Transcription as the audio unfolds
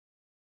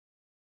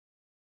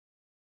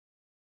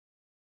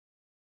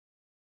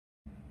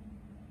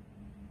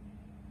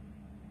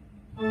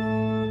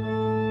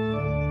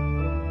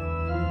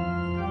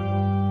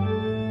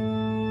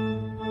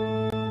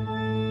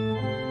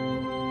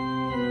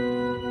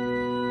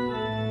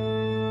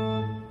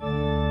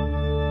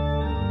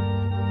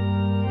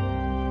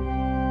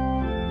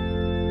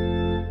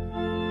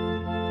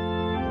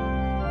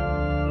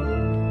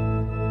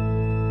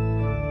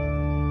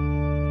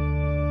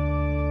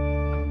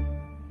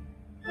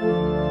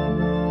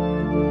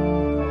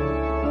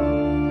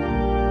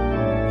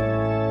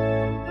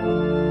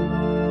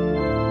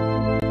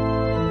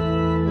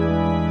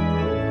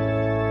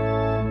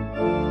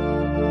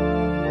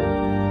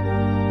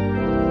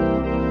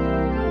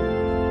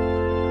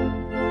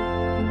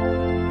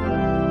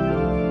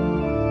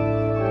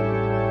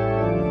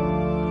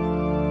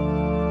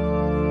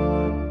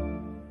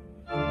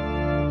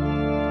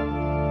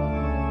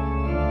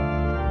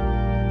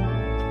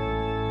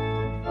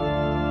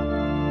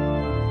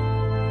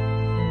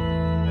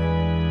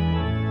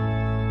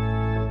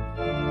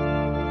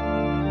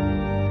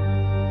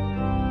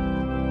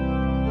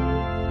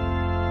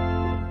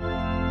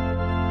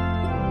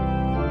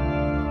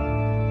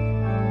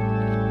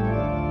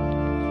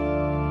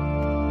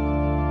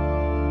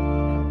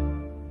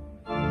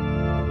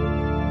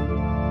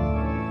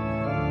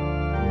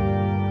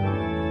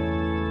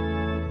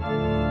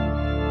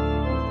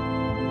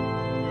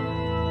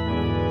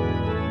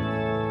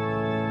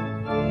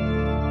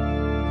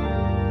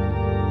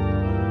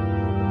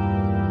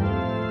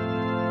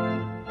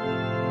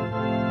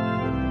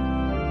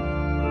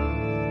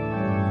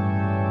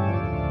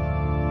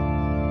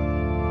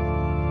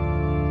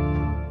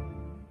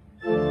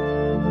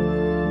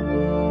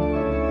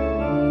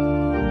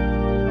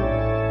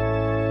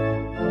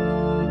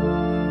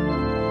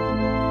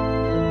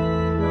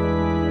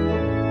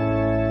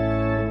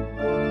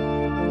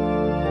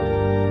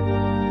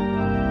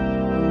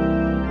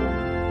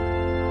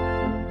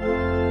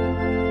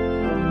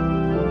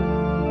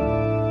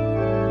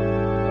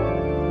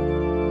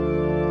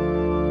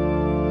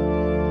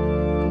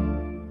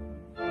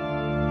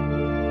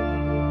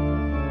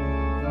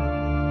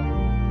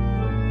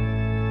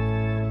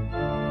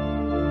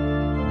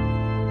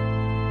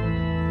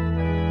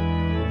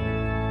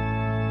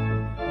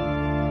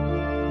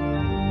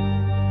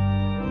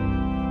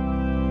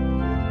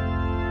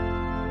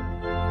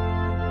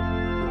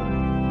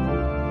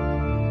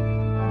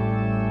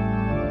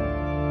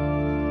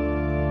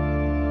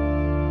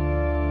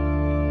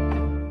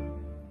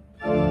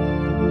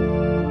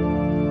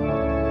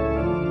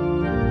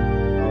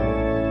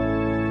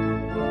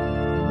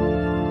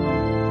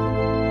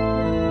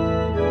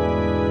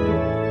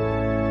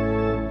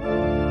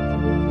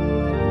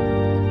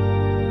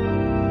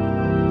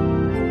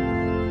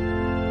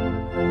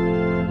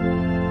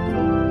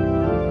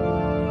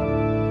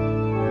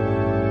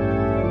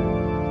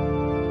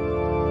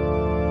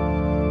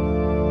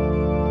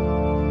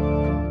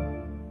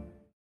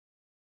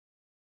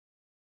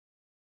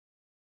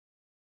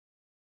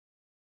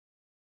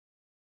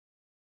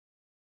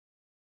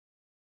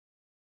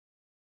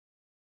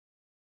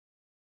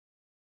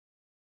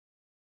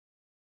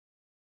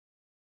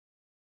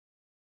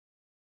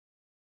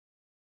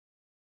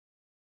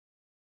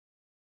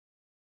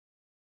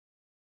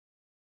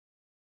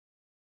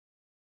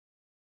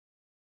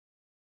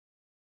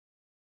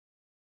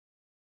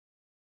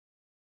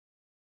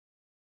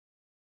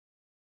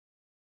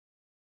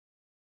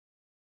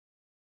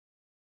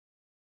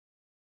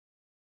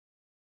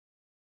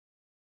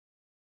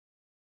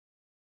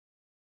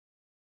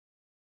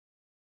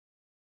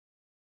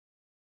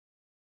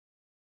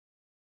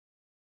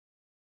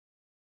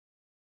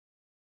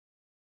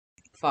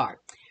far.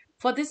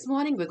 For this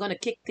morning, we're going to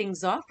kick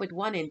things off with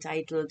one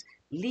entitled,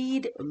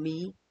 Lead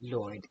Me,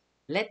 Lord.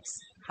 Let's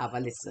have a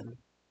listen.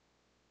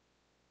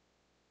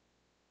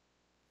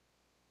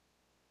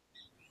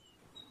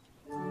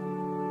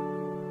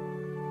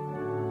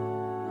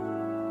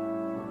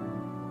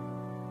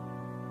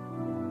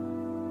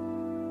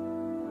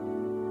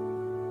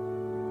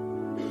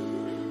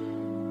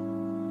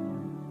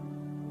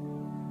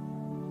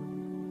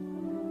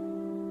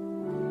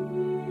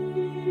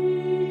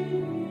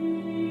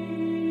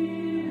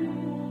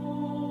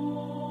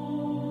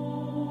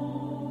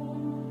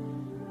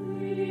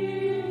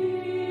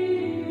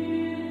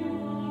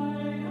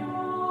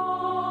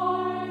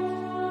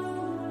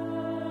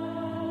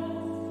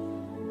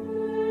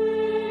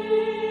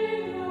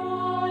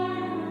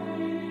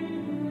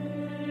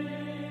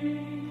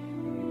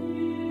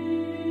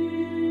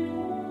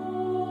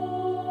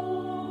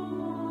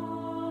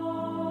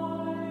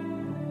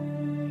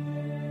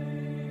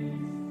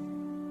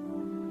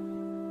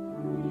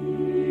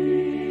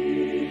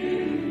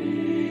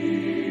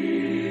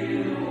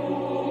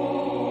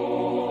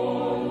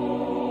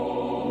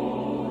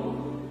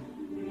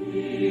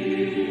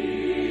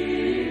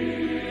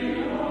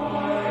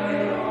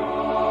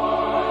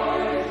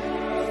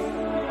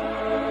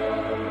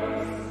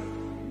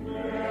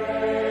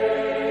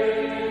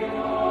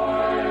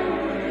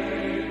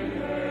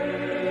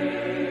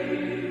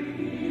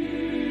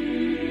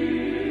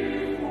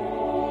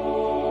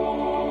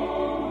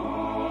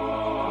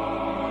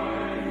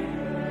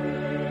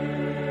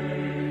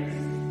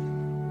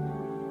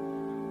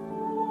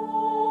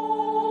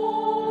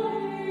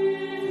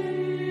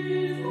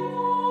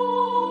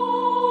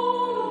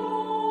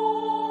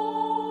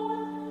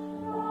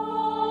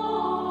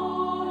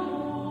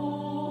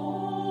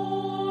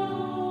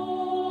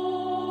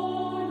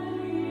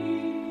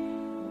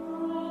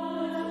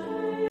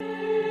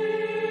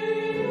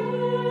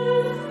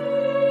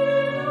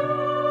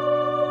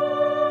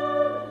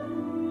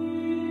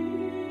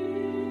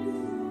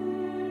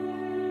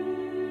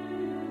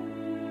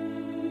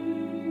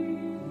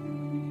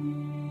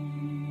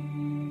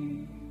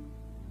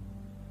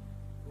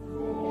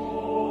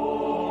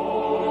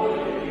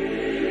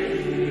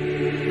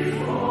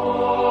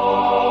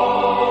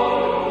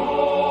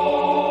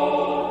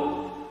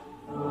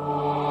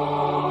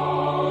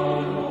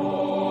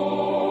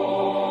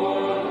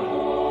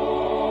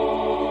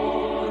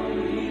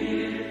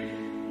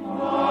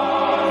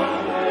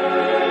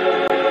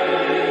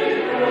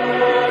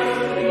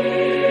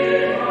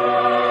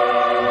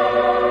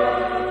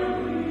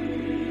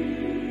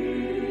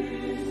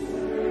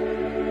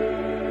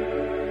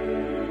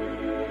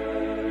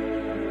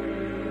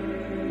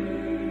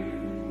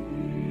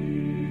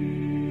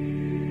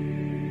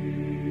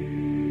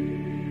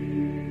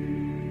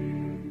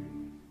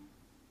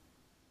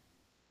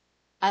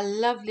 A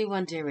lovely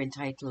one there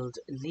entitled,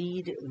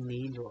 Lead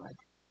Me, Lord.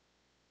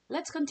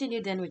 Let's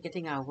continue then with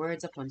getting our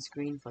words up on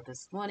screen for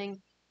this morning,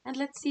 and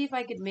let's see if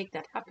I can make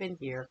that happen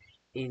here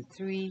in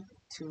 3,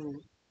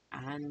 2,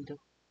 and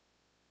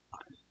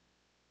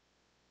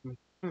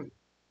 1.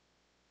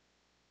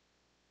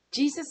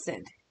 Jesus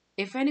said,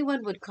 If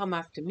anyone would come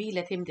after me,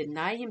 let him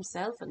deny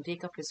himself and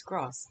take up his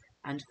cross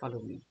and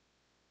follow me.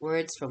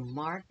 Words from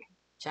Mark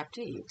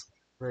chapter 8,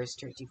 verse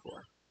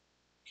 34.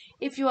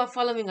 If you are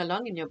following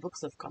along in your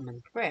books of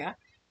common prayer,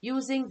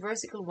 using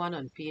versicle 1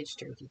 on page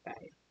 35.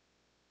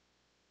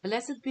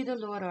 Blessed be the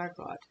Lord our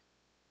God,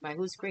 by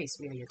whose grace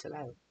we are yet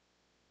alive.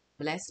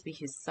 Blessed be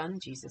his Son,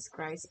 Jesus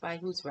Christ, by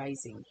whose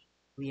rising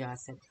we are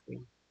set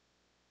free.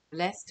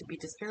 Blessed be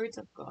the Spirit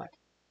of God,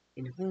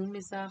 in whom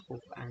is our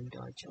hope and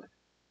our joy.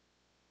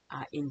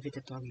 Our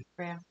invitatory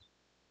prayer.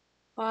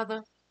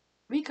 Father,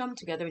 we come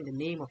together in the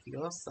name of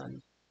your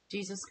Son,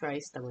 Jesus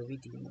Christ, our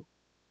Redeemer,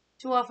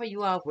 to offer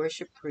you our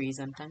worship, praise,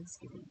 and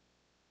thanksgiving.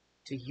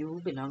 To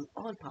you belong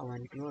all power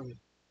and glory.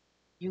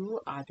 You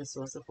are the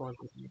source of all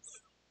goodness.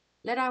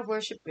 Let our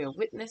worship bear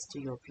witness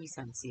to your peace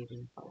and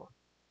saving power.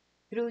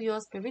 Through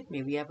your Spirit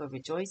may we ever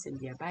rejoice in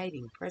the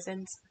abiding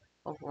presence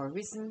of our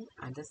risen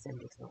and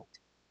ascended Lord.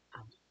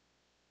 Amen.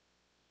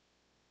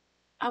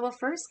 Our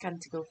first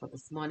canticle for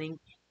this morning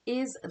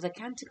is the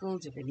Canticle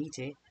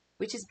Divinite,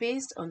 which is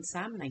based on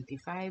Psalm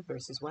 95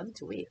 verses 1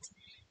 to 8.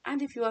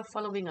 And if you are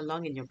following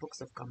along in your books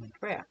of common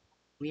prayer,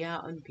 we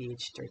are on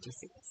page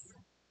 36.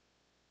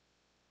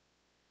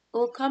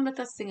 Oh, come,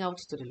 let us sing out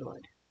to the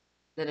Lord.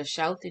 Let us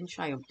shout in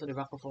triumph to the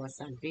rock of our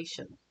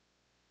salvation.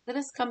 Let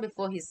us come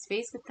before his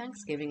face with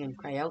thanksgiving and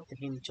cry out to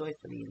him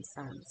joyfully in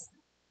psalms.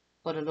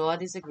 For the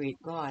Lord is a great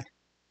God,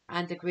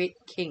 and a great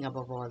King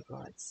above all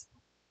gods.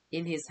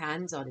 In his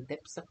hands are the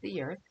depths of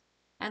the earth,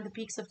 and the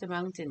peaks of the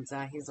mountains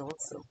are his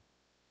also.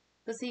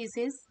 The sea is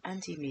his,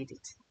 and he made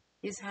it.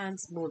 His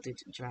hands molded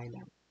dry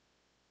land.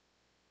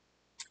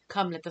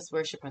 Come, let us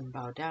worship and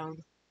bow down,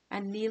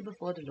 and kneel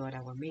before the Lord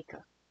our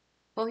Maker.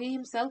 For he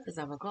himself is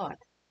our God.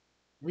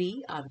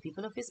 We are the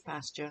people of his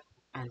pasture,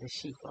 and the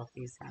sheep of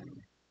his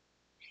hand.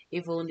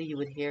 If only you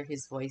would hear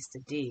his voice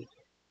today,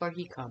 for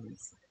he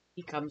comes.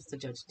 He comes to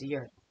judge the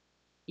earth.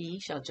 He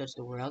shall judge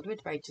the world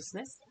with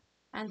righteousness,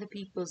 and the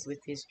peoples with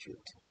his truth.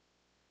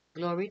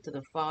 Glory to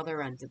the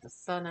Father, and to the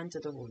Son, and to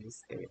the Holy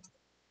Spirit,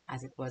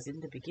 as it was in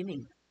the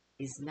beginning,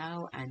 is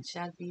now, and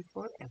shall be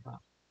forever.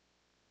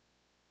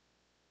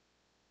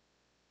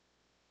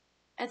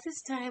 At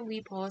this time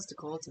we pause to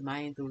call to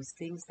mind those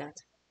things that,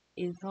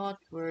 in thought,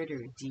 word,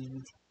 or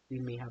deed, we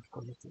may have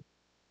committed.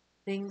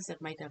 Things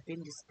that might have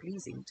been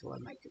displeasing to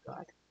Almighty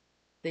God.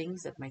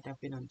 Things that might have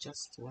been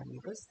unjust to our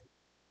neighbors,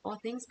 or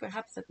things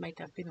perhaps that might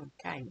have been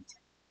unkind,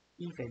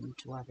 even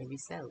to our very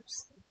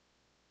selves.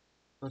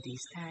 For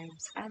these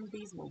times and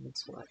these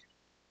moments, Lord,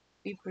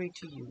 we pray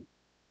to you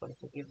for the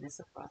forgiveness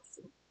of our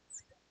sins.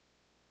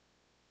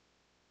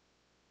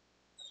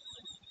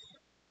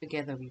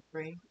 Together we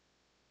pray.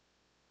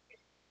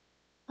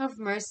 Have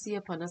mercy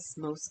upon us,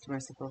 most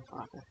merciful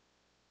Father.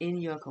 In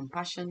your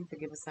compassion,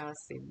 forgive us our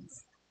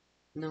sins,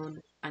 known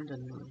and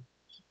unknown,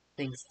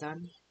 things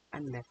done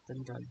and left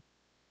undone,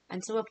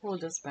 and so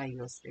uphold us by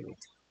your Spirit,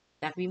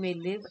 that we may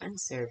live and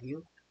serve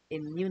you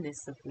in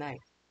newness of life,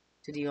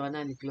 to the honor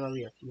and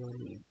glory of your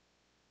name.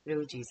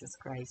 Through Jesus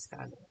Christ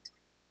our Lord.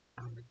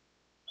 Amen.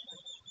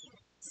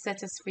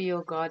 Set us free,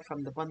 O God,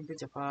 from the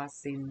bondage of our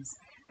sins,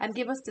 and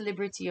give us the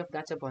liberty of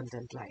that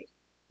abundant life,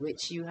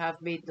 which you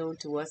have made known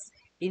to us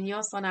in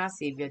your Son, our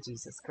Saviour,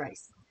 Jesus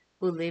Christ,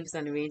 who lives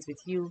and reigns with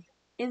you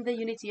in the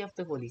unity of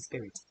the Holy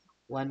Spirit,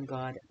 one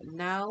God,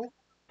 now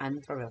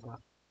and forever.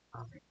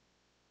 Amen.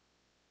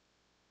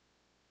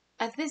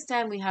 At this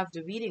time we have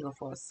the reading of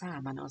our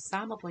psalm, and our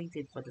psalm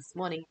appointed for this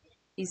morning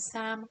is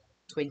Psalm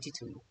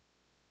 22.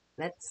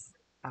 Let's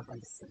have a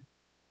listen.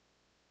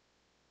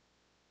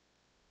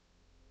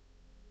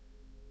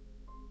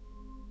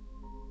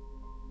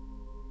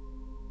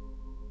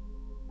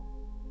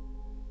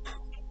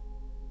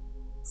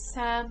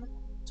 Psalm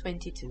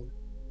 22.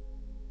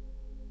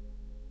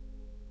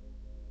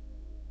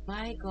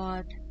 My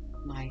God,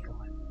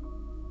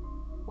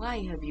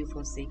 why have you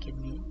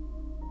forsaken me,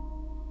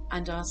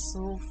 and are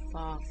so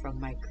far from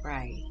my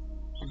cry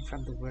and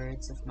from the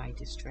words of my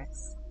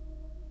distress?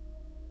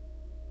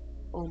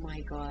 O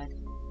my God,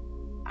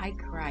 I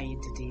cry in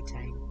the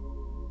daytime,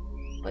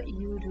 but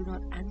you do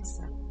not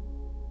answer.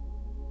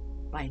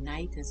 By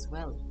night as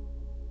well,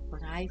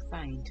 but I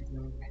find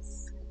no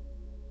rest.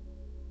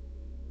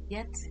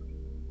 Yet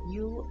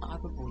you are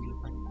the Holy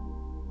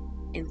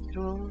One,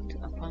 enthroned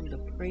upon the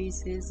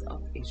praises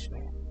of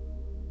Israel.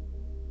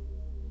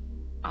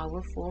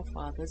 Our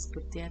forefathers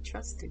put their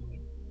trust in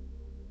you.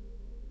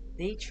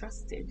 They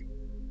trusted,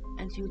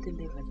 and you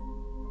delivered.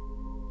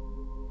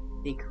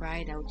 They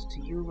cried out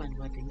to you and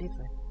were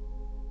delivered.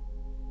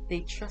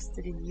 They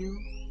trusted in you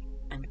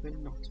and were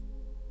not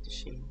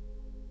ashamed.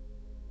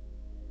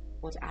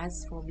 But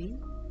as for me,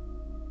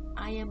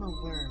 I am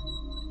a worm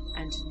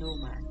and no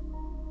man,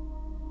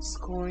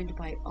 scorned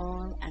by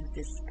all and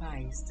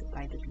despised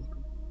by the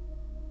people.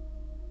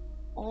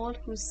 All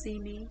who see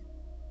me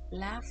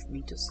laugh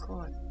me to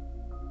scorn.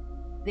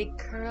 They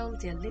curl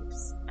their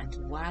lips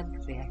and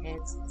wag their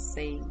heads,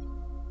 saying,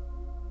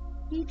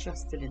 He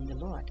trusted in the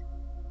Lord.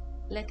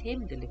 Let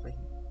him deliver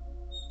him.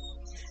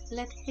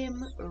 Let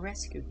him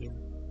rescue him,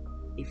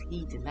 if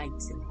he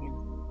delights in him.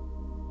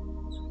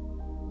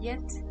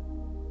 Yet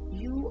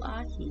you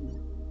are he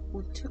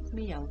who took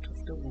me out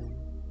of the womb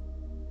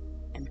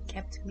and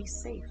kept me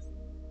safe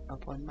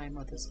upon my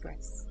mother's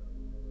breast.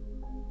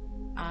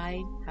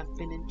 I have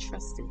been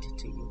entrusted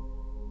to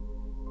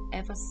you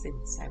ever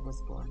since I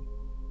was born.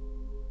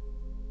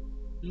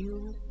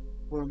 You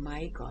were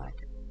my God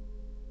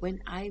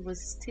when I was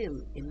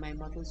still in my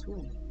mother's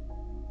womb.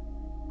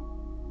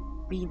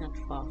 Be not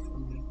far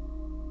from me,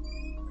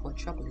 for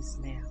trouble is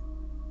near,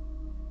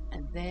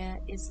 and there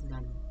is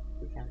none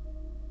without.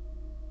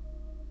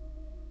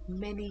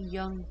 Many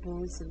young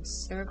bulls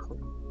encircle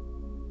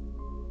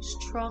me.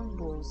 Strong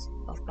bulls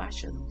of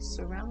Bashan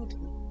surround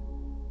me.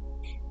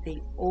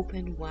 They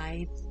open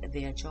wide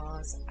their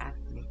jaws at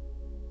me,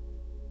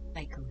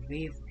 like a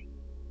raven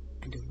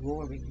and a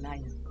roaring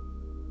lion.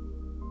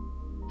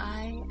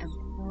 I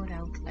am poured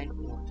out like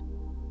water.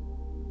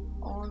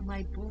 All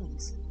my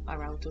bones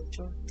are out of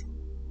joint.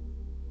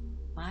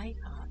 My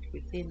heart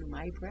within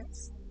my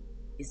breast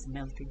is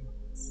melting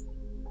wax.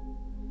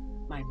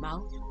 My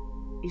mouth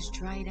is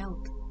dried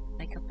out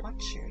like a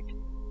potsherd.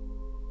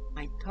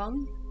 My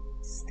tongue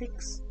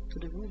sticks to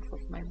the roof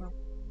of my mouth.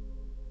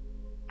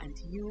 And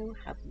you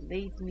have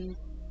laid me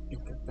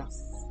in the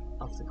dust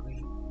of the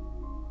grave.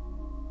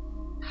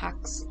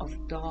 Packs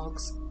of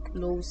dogs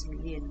close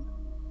me in,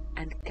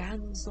 and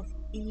gangs of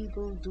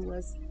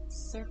evildoers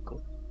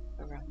circle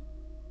around.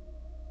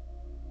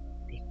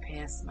 They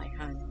pierce my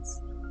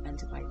hands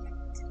and my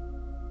feet.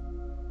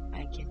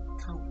 I can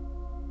count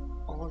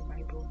all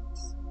my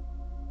bones.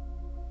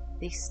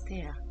 They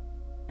stare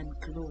and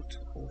gloat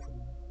over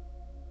me.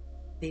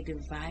 They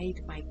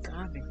divide my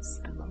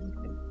garments among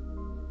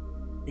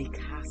them. They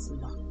cast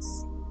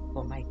lots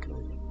for my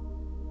clothing.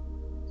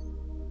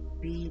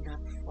 Be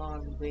not far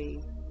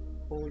away,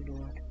 O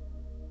Lord.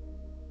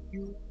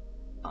 You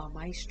are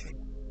my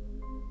strength.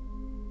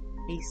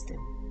 Hasten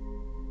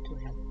to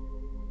help.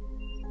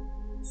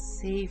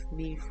 Save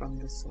me from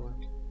the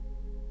sword,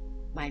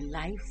 my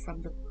life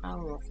from the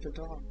power of the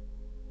dog.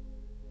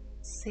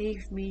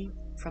 Save me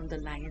from the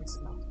lion's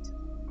mouth,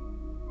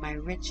 my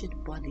wretched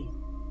body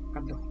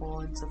from the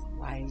horns of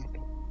wild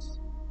dogs.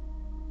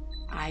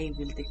 I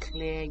will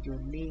declare your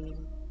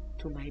name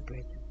to my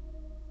brethren.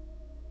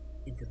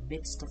 In the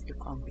midst of the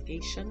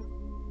congregation,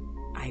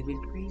 I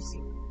will praise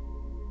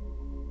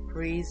you.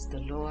 Praise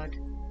the Lord,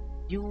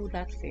 you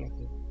that fear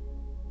him.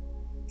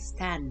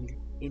 Stand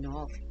in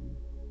awe of him,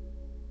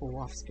 O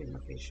offspring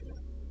of Israel.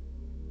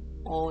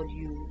 All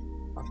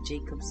you of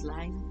Jacob's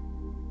line,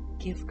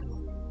 give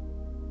glory.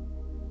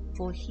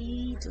 For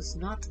he does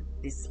not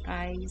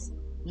despise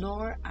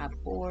nor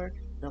abhor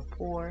the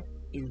poor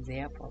in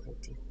their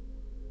poverty.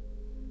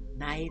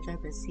 Neither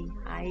does he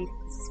hide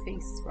his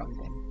face from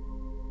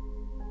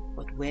them.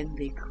 But when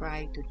they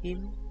cry to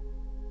him,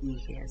 he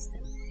hears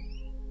them.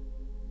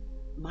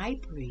 My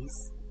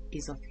praise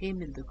is of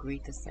him in the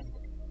great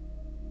assembly.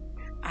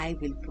 I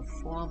will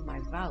perform my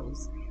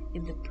vows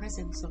in the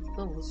presence of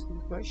those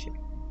who worship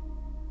him.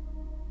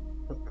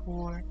 The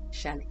poor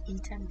shall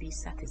eat and be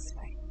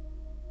satisfied,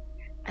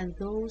 and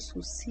those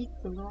who seek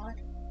the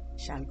Lord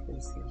shall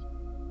praise him.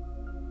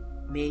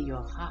 May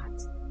your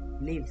heart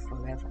live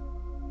forever.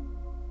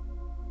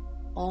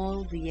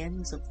 All the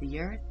ends of the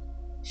earth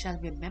shall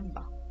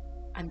remember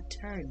and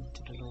turn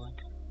to the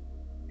Lord,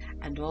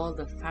 and all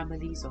the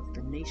families of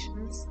the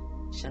nations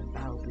shall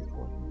bow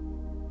before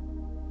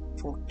him.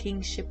 For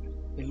kingship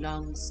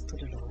belongs to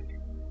the Lord.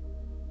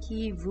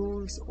 He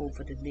rules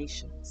over the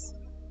nations.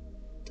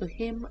 To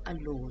him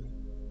alone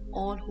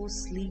all who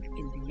sleep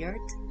in the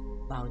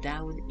earth bow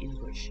down in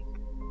worship.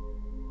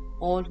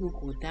 All who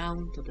go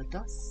down to the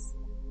dust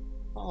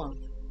fall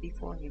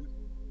before him.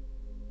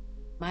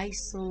 My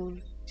soul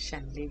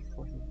shall live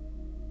for him.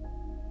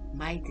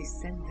 My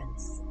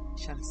descendants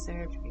shall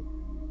serve him.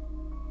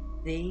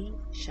 They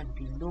shall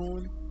be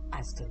known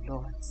as the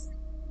Lord's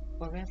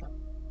forever.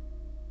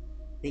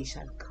 They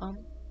shall come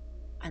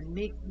and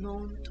make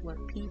known to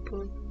a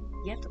people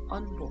yet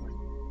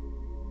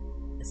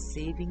unborn the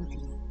saving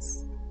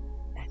deeds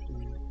that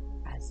he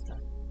has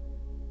done.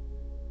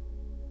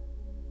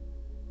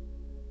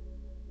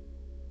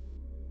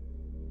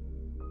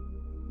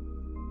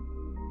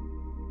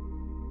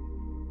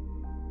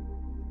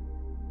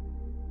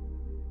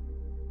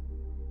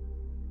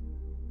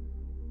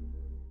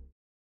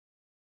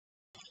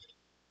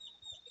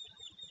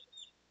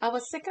 Our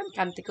second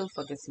canticle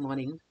for this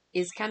morning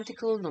is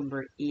canticle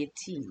number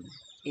 18,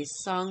 a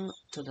song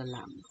to the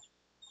Lamb.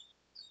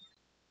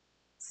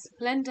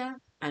 Splendor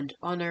and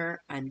honor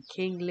and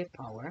kingly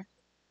power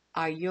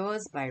are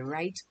yours by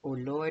right, O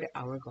Lord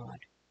our God.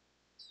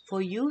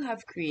 For you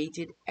have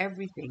created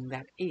everything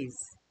that is,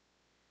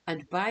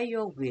 and by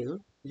your will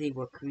they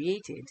were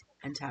created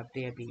and have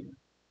their being.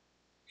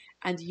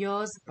 And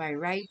yours by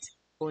right,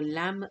 O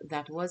Lamb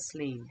that was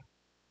slain,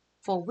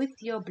 for with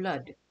your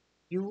blood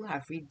you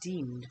have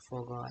redeemed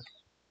for God,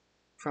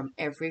 from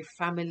every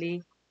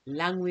family,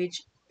 language,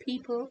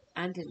 people,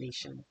 and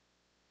nation,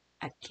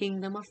 a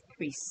kingdom of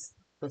priests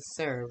to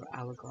serve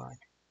our God.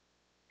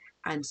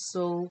 And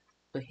so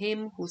to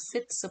him who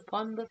sits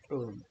upon the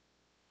throne,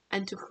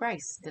 and to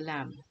Christ the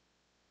Lamb,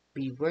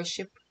 be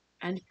worship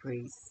and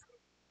praise,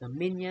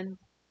 dominion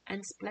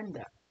and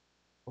splendor,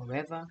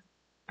 forever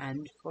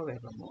and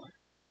forevermore.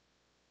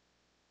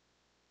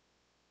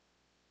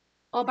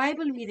 Our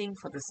Bible reading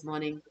for this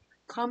morning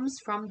comes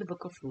from the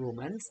book of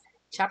Romans,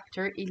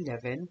 chapter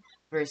 11,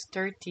 verse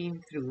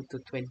 13 through to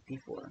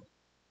 24.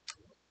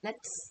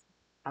 Let's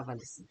have a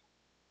listen.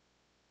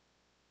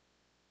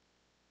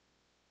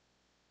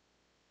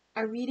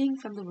 A reading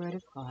from the Word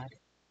of God,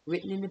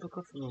 written in the book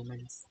of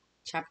Romans,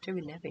 chapter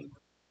 11,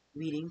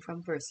 reading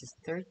from verses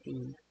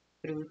 13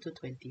 through to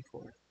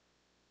 24.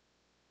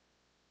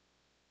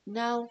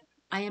 Now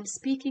I am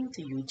speaking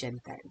to you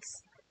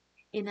Gentiles.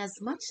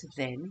 Inasmuch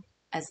then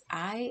as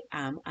I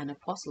am an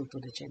apostle to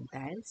the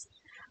Gentiles,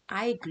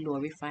 I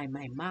glorify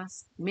my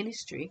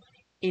ministry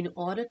in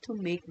order to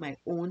make my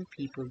own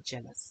people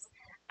jealous,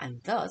 and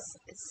thus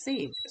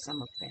save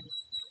some of them.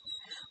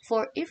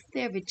 For if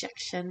their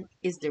rejection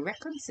is the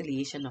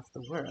reconciliation of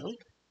the world,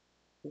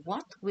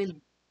 what will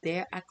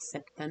their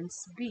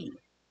acceptance be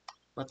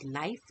but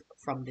life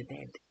from the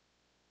dead?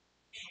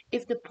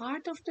 If the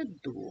part of the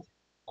dough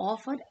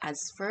offered as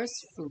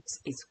first fruits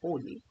is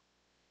holy,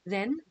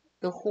 then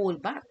the whole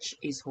batch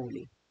is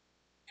holy.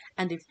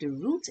 And if the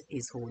root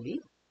is holy,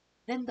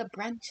 then the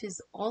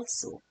branches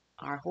also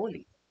are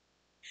holy.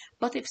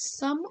 But if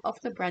some of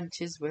the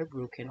branches were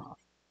broken off,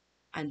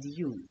 and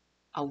you,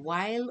 a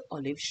wild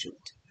olive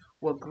shoot,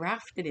 were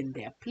grafted in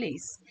their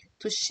place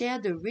to share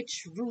the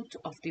rich root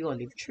of the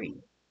olive tree,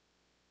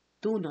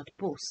 do not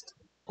boast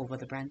over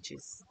the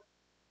branches.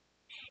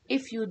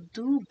 If you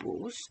do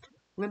boast,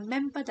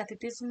 remember that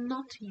it is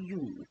not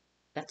you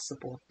that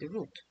support the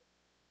root,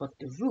 but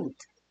the root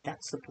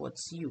that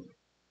supports you.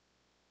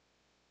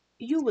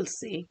 You will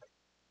say,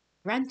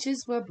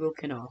 branches were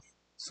broken off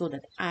so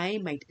that I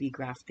might be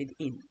grafted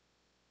in.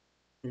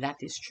 That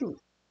is true.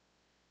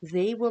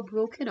 They were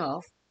broken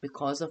off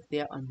because of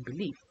their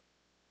unbelief.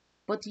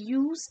 but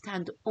you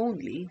stand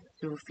only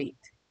through faith.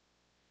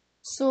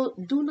 So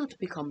do not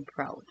become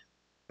proud,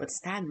 but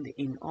stand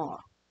in awe.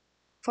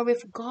 For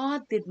if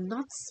God did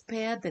not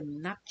spare the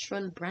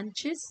natural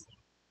branches,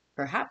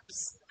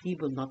 perhaps he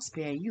will not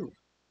spare you.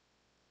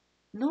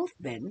 Note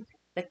then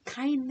the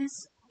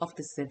kindness of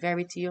the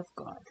severity of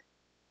God,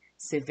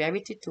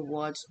 severity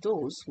towards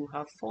those who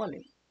have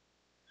fallen,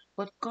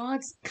 but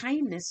God's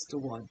kindness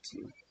towards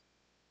you,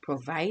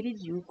 provided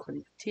you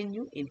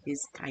continue in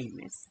his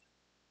kindness.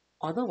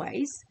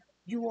 Otherwise,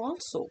 you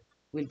also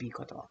will be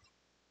cut off.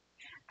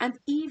 And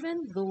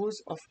even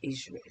those of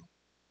Israel,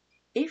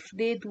 if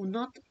they do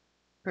not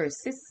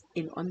persist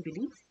in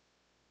unbelief,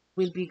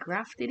 will be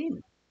grafted in,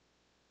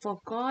 for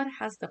God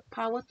has the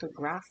power to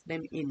graft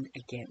them in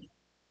again.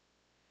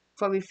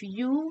 For if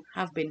you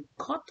have been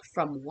cut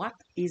from what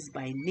is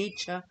by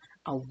nature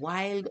a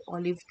wild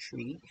olive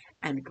tree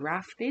and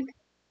grafted,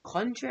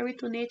 contrary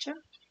to nature,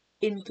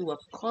 into a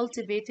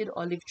cultivated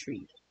olive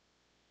tree,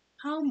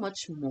 how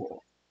much more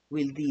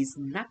will these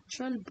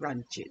natural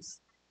branches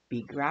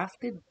be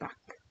grafted back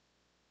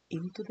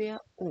into their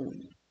own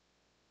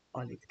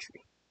olive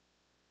tree?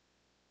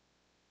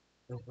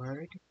 The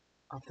word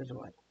of the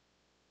Lord.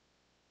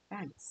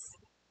 Thanks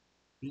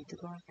be to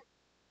God.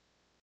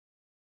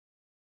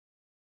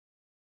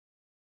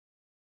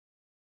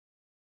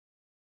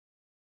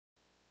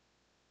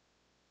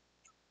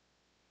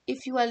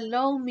 If you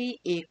allow me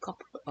a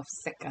couple of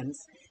seconds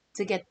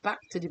to get back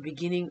to the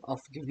beginning of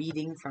the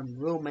reading from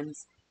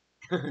Romans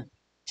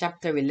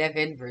chapter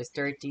 11, verse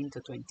 13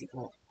 to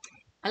 24.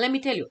 And let me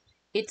tell you,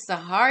 it's a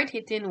hard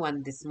hitting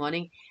one this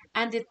morning,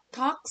 and it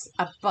talks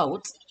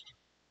about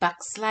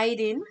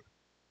backsliding,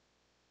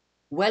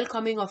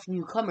 welcoming of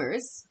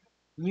newcomers,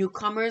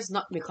 newcomers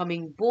not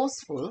becoming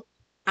boastful,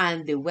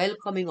 and the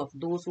welcoming of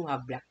those who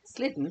have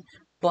backslidden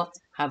but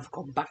have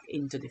come back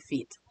into the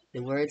faith.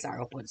 The words are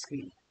up on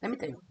screen. Let me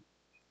tell you.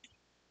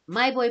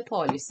 My boy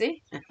Paul, you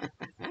see?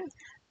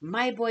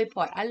 My boy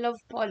Paul. I love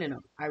Paul, you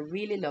know. I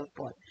really love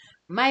Paul.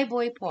 My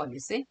boy Paul, you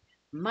see?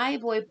 My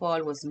boy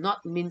Paul was not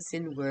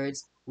mincing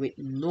words with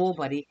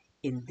nobody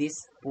in this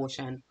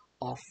portion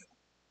of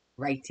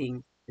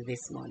writing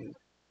this morning.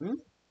 Hmm?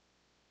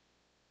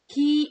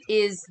 He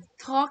is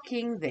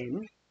talking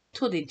then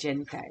to the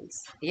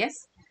Gentiles, yes?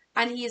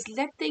 And he is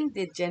letting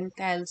the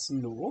Gentiles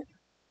know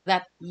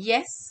that,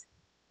 yes,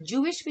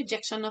 Jewish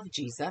rejection of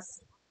Jesus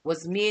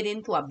was made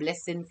into a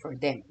blessing for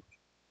them.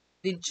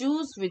 The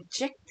Jews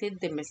rejected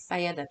the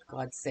Messiah that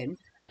God sent,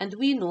 and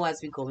we know as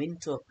we go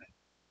into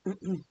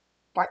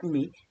pardon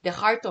me, the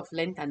heart of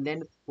Lent and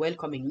then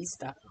welcoming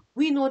Easter,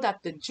 we know that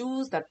the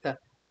Jews that the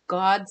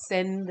God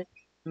sent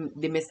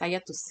the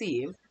Messiah to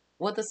save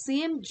were the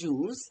same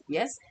Jews,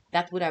 yes,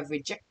 that would have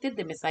rejected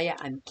the Messiah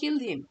and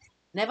killed him.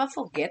 Never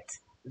forget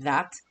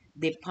that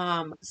the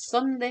Palm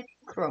Sunday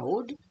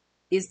crowd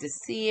is the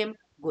same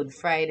Good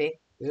Friday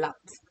lot.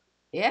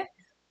 Yeah?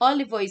 All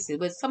the voices,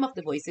 well, some of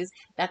the voices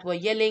that were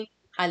yelling,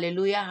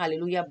 Hallelujah,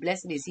 hallelujah,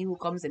 blessed is he who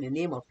comes in the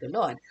name of the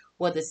Lord,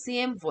 were the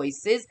same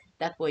voices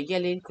that were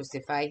yelling,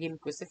 crucify him,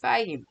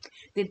 crucify him.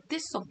 The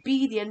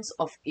disobedience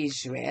of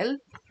Israel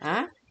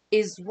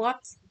is what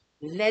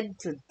led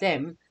to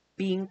them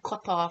being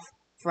cut off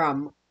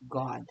from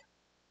God.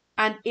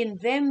 And in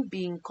them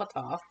being cut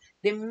off,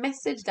 the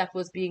message that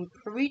was being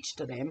preached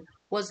to them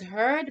was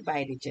heard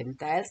by the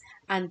Gentiles,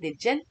 and the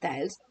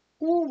Gentiles,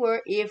 who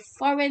were a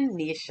foreign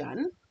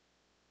nation,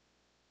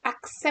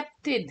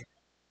 accepted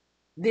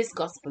this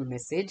gospel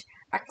message,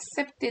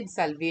 accepted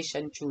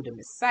salvation through the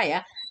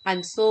Messiah,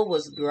 and so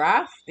was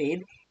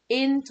grafted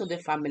into the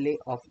family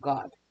of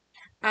God.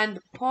 And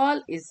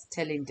Paul is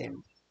telling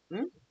them,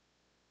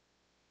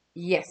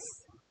 yes,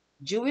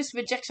 Jewish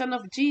rejection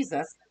of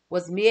Jesus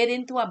was made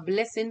into a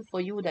blessing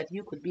for you that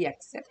you could be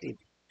accepted.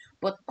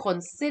 But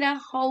consider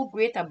how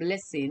great a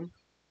blessing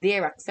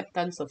their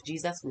acceptance of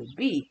Jesus will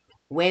be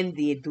when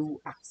they do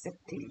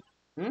accept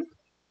him.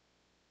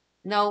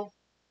 Now,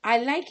 I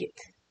like it.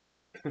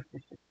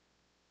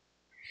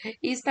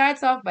 He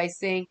starts off by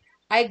saying,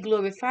 I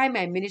glorify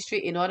my ministry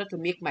in order to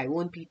make my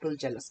own people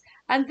jealous.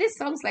 And this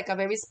sounds like a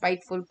very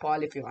spiteful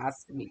Paul, if you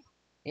ask me.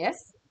 Yes?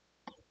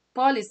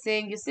 Paul is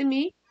saying, you see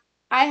me,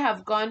 I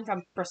have gone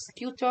from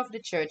persecutor of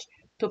the church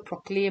to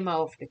proclaimer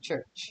of the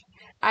church.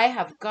 I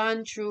have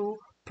gone through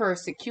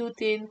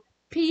persecuting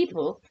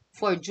people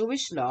for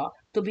Jewish law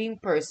to being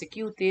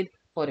persecuted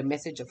for the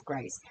message of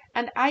Christ.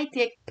 And I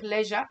take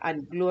pleasure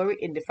and glory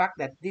in the fact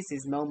that this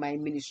is now my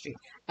ministry.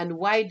 And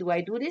why do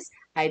I do this?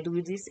 I do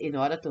this in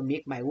order to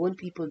make my own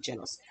people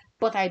jealous.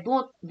 But I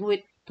don't do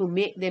it to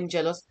make them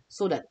jealous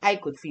so that I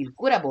could feel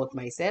good about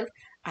myself.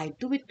 I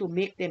do it to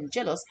make them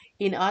jealous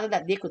in order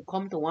that they could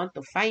come to want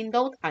to find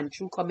out, and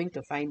through coming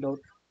to find out,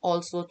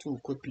 also too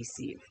could be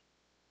saved.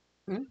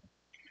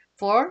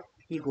 For,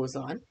 he goes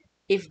on,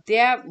 if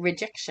their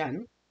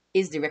rejection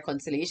is the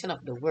reconciliation of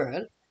the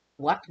world,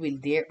 what will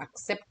their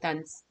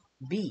acceptance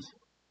be?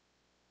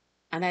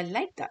 And I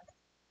like that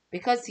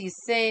because he's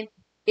saying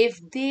if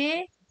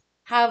they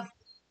have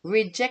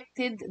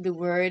rejected the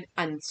word,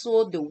 and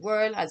so the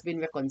world has been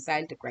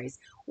reconciled to Christ.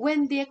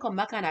 When they come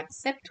back and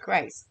accept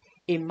Christ,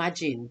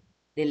 imagine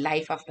the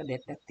life after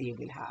death that they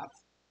will have.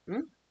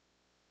 Hmm?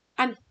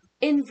 And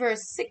in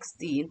verse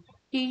 16,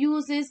 he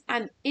uses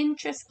an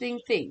interesting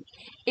thing.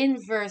 In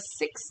verse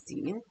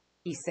 16,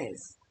 he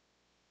says,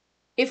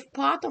 if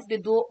part of the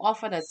dough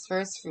offered as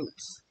first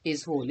fruits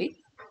is holy,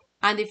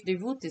 and if the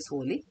root is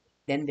holy,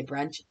 then the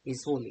branch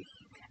is holy.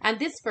 And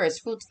this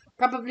first fruit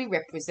probably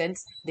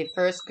represents the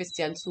first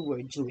Christians who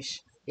were Jewish.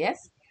 Yes?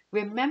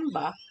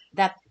 Remember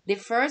that the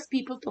first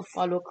people to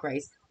follow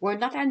Christ were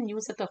not a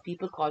new set of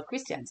people called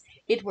Christians.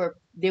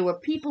 They were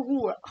people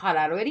who had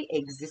already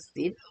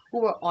existed,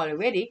 who were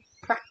already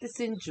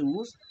practicing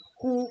Jews,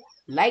 who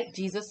like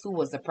Jesus, who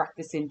was a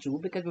practicing Jew,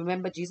 because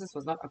remember, Jesus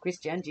was not a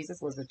Christian, Jesus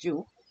was a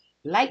Jew.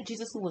 Like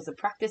Jesus, who was a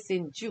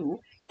practicing Jew,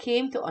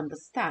 came to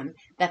understand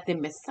that the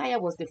Messiah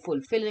was the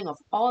fulfilling of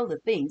all the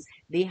things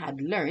they had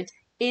learned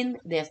in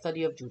their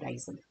study of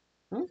Judaism.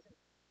 Hmm?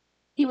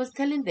 He was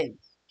telling them,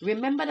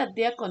 remember that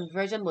their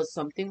conversion was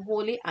something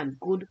holy and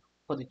good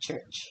for the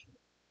church.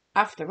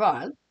 After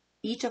all,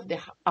 each of the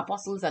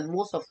apostles and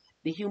most of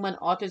the human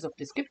authors of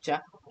the scripture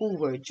who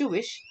were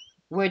Jewish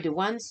were the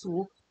ones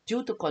who,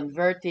 due to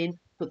converting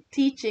to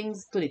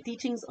the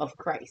teachings of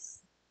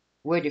Christ,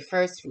 were the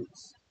first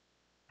fruits.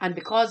 And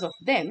because of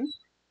them,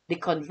 the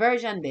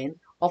conversion then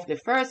of the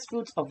first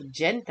fruits of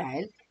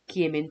Gentile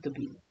came into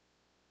being.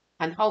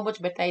 And how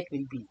much better it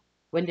will be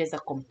when there's a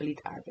complete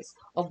harvest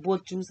of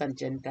both Jews and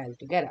Gentiles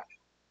together.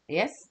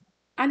 Yes?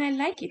 And I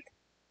like it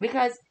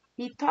because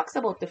he talks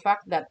about the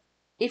fact that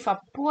if a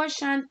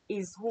portion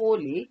is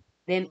holy,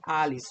 then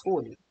all is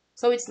holy.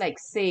 So it's like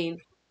saying,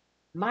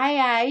 my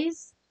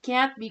eyes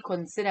can't be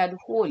considered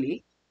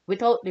holy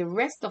without the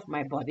rest of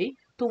my body,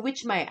 to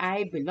which my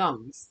eye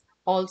belongs,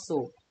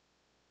 also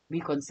be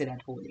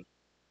considered holy.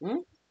 Hmm?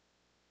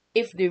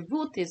 If the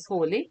root is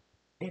holy,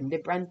 then the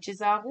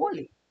branches are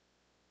holy.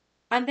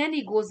 And then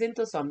he goes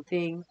into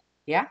something,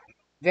 yeah,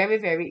 very,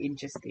 very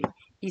interesting.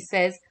 He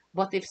says,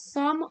 but if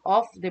some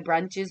of the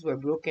branches were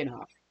broken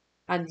off,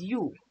 and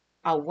you,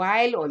 a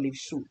wild olive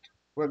shoot,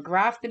 were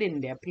grafted in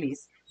their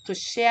place to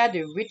share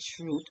the rich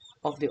fruit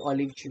of the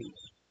olive tree,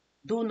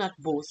 do not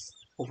boast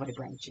over the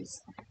branches.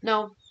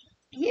 Now,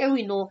 here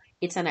we know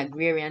it's an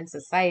agrarian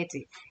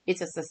society.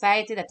 It's a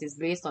society that is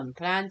based on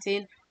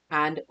planting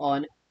and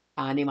on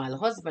animal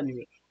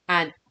husbandry.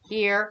 And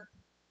here,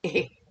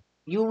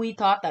 we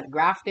thought that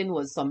grafting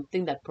was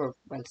something that,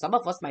 well, some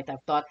of us might have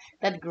thought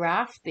that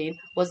grafting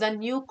was a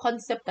new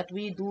concept that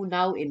we do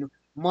now in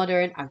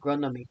modern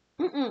agronomy.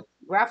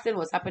 Grafting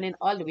was happening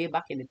all the way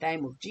back in the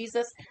time of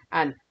Jesus,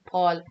 and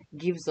Paul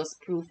gives us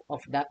proof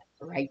of that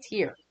right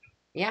here.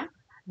 Yeah?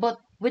 But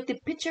with the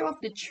picture of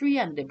the tree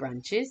and the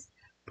branches,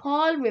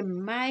 Paul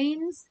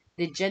reminds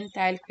the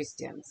Gentile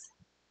Christians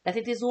that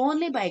it is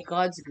only by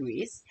God's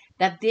grace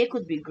that they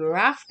could be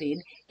grafted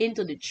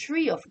into the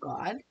tree of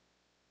God,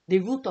 the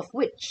root of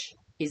which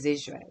is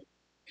Israel.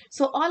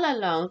 So all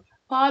along,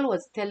 Paul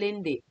was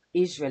telling the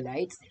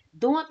Israelites,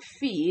 don't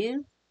feel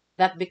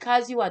that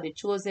because you are the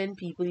chosen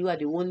people, you are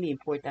the only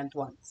important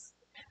ones.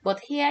 But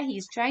here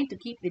he's trying to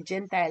keep the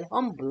Gentile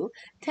humble,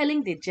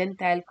 telling the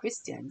Gentile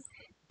Christians,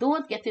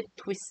 don't get it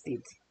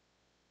twisted.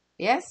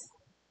 Yes?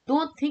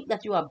 Don't think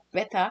that you are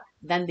better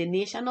than the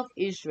nation of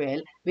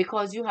Israel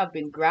because you have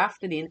been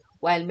grafted in,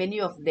 while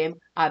many of them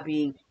are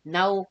being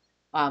now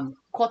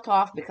cut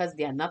off because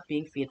they are not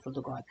being faithful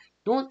to God.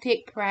 Don't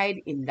take pride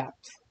in that.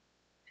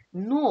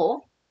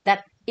 Know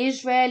that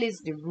Israel is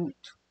the root.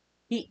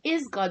 He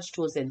is God's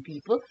chosen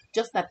people,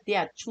 just that they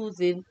are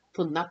choosing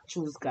to not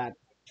choose God.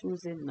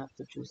 Choosing not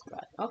to choose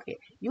God. Okay,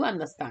 you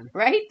understand,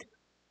 right?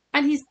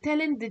 And he's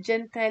telling the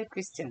Gentile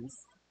Christians,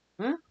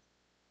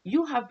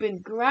 you have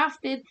been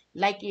grafted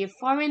like a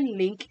foreign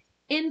link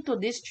into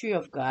this tree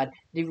of God,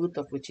 the root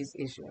of which is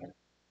Israel.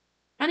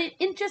 And it's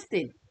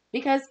interesting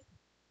because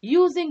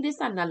using this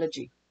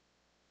analogy,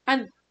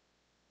 and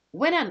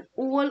when an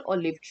old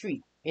olive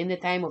tree in the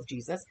time of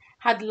Jesus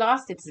had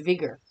lost its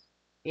vigor,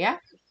 yeah,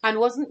 and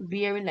wasn't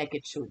bearing like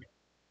it should,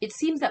 it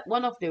seems that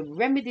one of the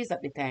remedies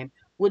at the time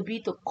would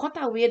be to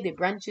cut away the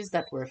branches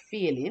that were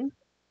failing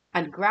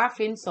and graft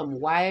in some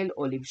wild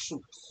olive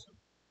shoots.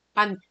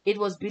 And it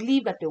was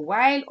believed that the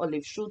wild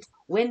olive shoots,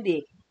 when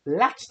they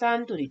latched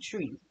onto the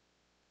tree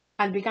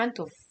and began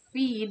to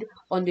feed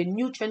on the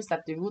nutrients that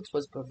the roots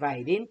was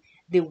providing,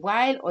 the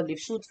wild olive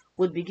shoots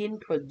would begin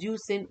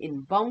producing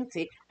in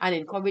bounty and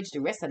encourage the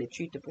rest of the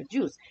tree to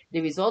produce.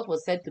 The result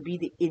was said to be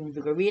the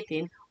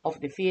invigorating of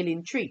the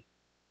failing tree.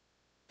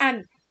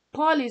 And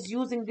Paul is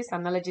using this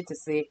analogy to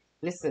say,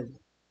 listen,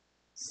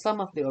 some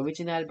of the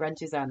original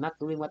branches are not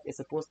doing what they're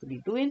supposed to be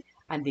doing,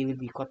 and they will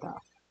be cut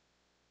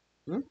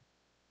off.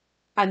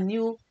 And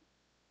new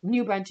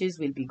branches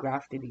will be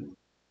grafted in.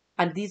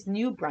 And this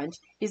new branch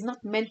is not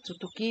meant to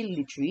kill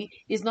the tree,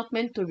 is not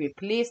meant to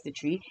replace the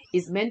tree,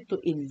 is meant to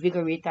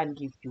invigorate and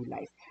give new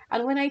life.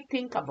 And when I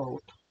think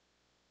about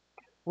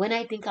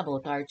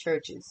our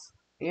churches,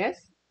 yes,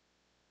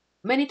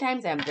 many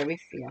times I am very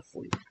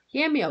fearful.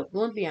 Hear me out,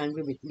 don't be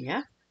angry with me,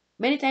 huh?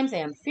 Many times I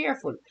am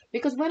fearful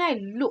because when I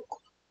look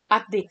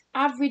at the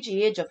average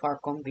age of our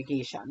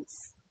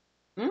congregations,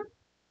 hmm,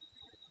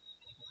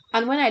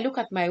 and when I look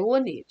at my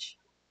own age,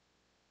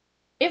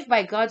 if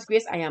by God's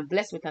grace I am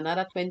blessed with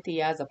another 20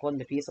 years upon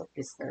the face of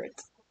this earth,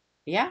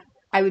 yeah,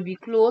 I will be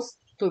close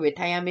to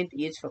retirement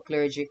age for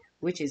clergy,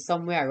 which is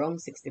somewhere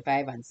around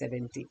 65 and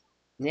 70.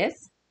 Yes?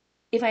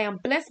 If I am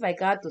blessed by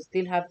God to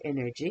still have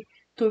energy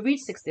to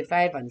reach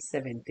 65 and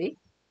 70,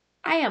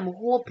 I am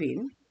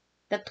hoping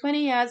that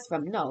 20 years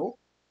from now,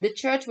 the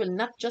church will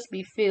not just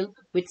be filled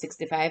with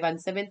 65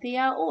 and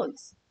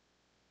 70-year-olds.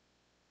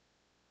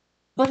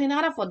 But in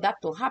order for that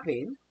to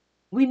happen,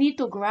 we need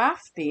to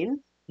graft in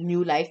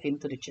new life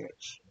into the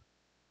church.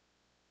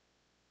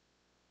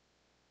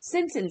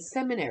 Since in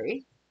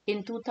seminary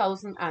in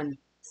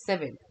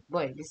 2007,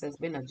 boy, this has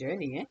been a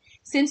journey, eh?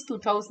 Since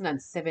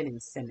 2007 in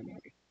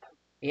seminary,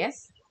 yes?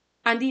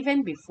 And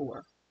even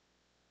before,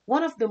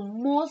 one of the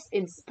most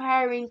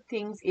inspiring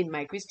things in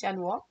my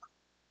Christian walk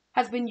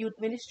has been youth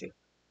ministry.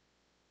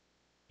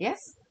 Yes?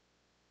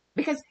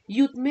 Because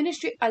youth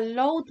ministry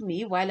allowed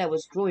me, while I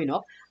was growing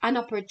up, an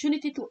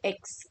opportunity to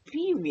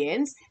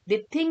experience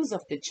the things of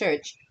the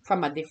church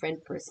from a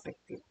different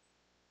perspective.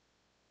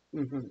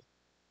 Mhm.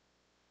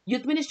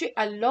 Youth ministry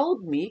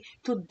allowed me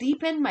to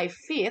deepen my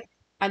faith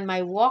and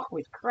my walk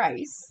with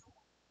Christ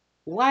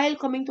while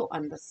coming to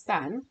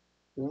understand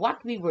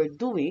what we were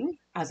doing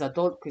as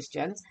adult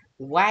Christians,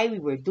 why we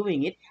were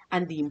doing it,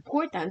 and the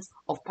importance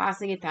of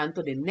passing it on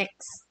to the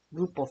next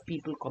group of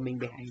people coming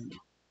behind me.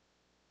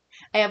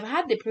 I have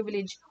had the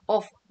privilege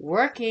of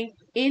working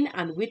in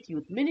and with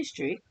youth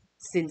ministry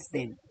since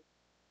then,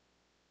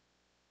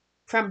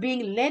 from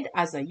being led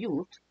as a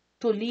youth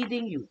to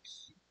leading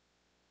youth,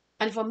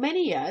 and for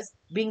many years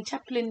being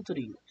chaplain to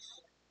the youth.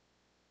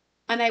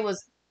 And I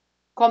was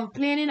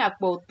complaining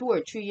about 2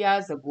 or 3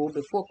 years ago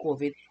before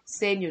COVID,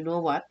 saying, you know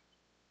what,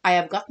 I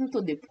have gotten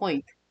to the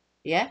point,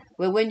 yeah,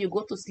 where when you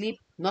go to sleep,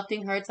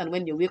 nothing hurts, and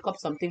when you wake up,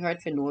 something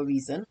hurts for no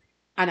reason.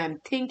 And I'm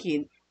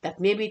thinking that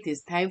maybe it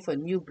is time for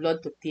new blood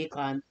to take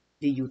on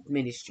the youth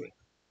ministry.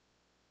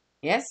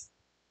 Yes?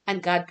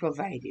 And God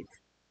provided.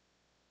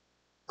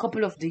 A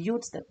couple of the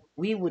youths that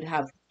we would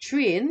have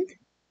trained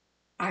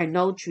are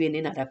now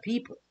training other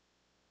people.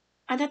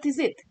 And that is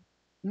it.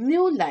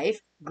 New life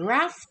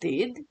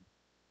grafted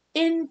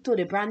into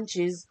the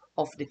branches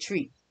of the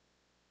tree.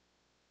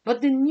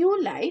 But the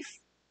new life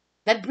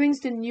that brings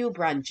the new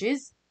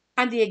branches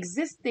and the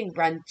existing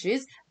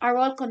branches are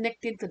all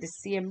connected to the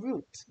same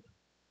root.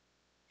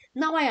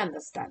 Now I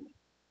understand.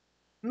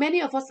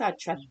 Many of us are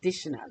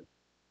traditional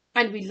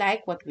and we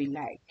like what we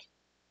like.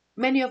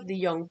 Many of the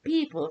young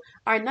people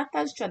are not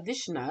as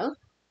traditional,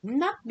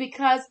 not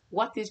because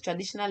what is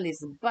traditional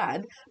is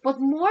bad, but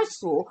more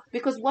so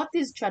because what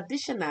is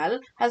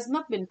traditional has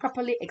not been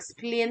properly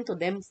explained to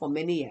them for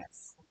many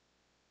years.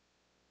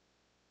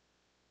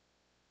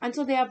 And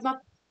so they have not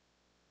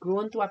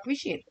grown to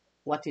appreciate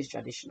what is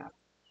traditional.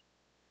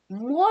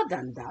 More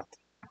than that,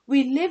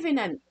 we live in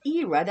an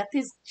era that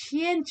is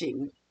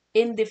changing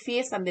in the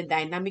face and the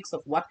dynamics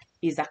of what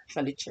is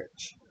actually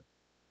church.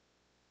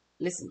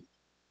 Listen,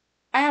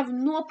 I have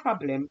no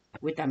problem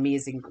with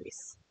Amazing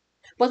Grace.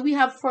 But we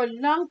have for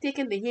long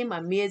taken the hymn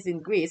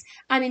Amazing Grace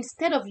and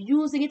instead of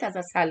using it as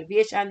a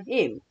salvation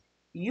hymn,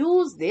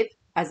 used it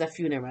as a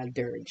funeral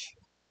dirge.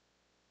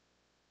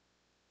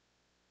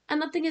 And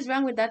nothing is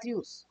wrong with that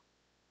use.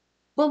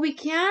 But we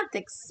can't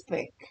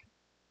expect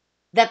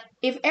that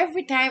if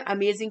every time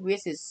Amazing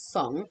Grace is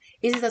sung,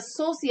 it is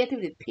associated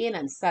with pain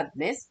and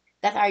sadness,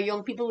 that our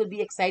young people will be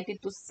excited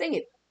to sing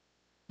it.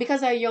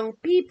 Because our young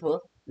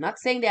people, not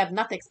saying they have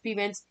not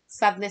experienced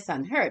sadness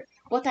and hurt,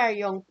 but our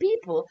young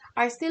people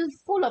are still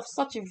full of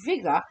such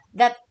vigor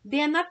that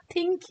they are not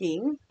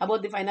thinking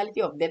about the finality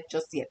of death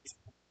just yet.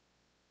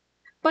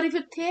 But if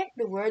you take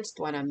the words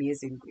to An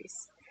Amazing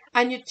Grace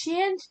and you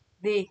change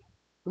the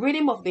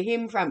rhythm of the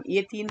hymn from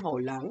 18 how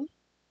long,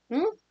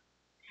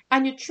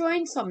 and you throw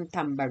in some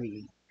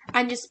tambourine,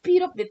 and you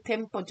speed up the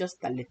tempo just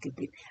a little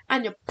bit,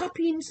 and you pop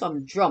in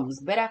some drums,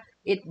 whether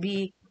it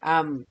be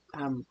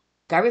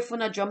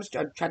Garifuna drums,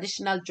 or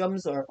traditional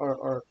drums,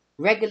 or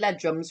regular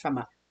drums from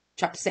a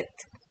trap set,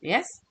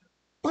 yes?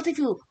 But if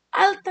you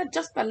alter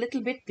just a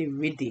little bit the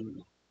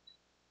rhythm,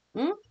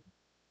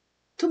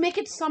 to make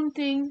it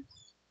something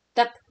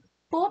that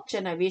both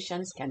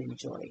generations can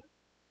enjoy,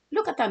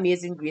 look at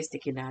Amazing Grace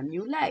taking on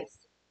new life.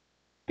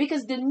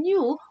 Because the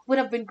new would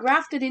have been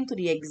grafted into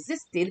the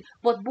existing,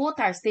 but both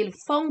are still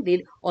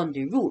founded on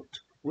the root,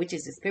 which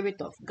is the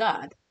Spirit of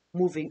God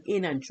moving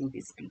in and through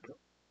His people.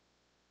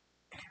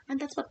 And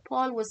that's what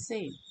Paul was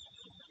saying.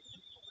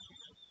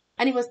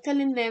 And he was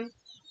telling them,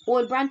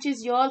 old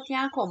branches, you all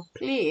can't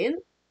complain,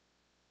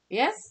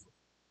 yes,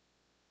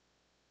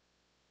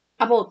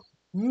 about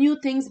new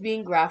things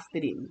being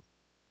grafted in.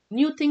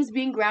 New things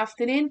being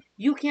grafted in,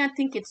 you can't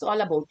think it's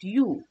all about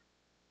you.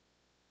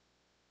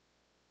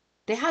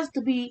 There has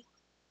to be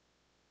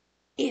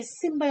a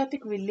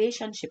symbiotic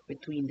relationship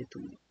between the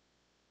two.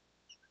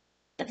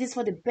 That is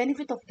for the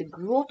benefit of the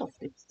growth of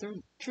the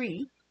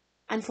tree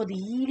and for the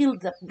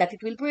yield that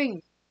it will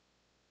bring.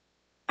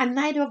 And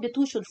neither of the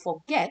two should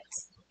forget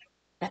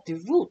that the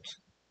root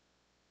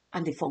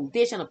and the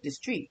foundation of this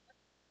tree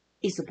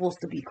is supposed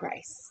to be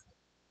Christ.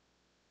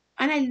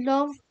 And I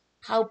love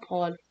how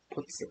Paul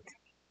puts it.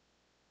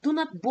 Do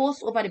not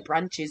boast over the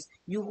branches,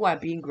 you who are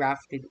being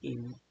grafted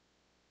in.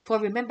 For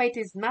remember, it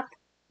is not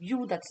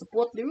you that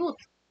support the root,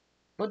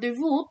 but the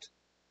root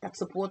that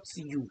supports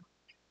you.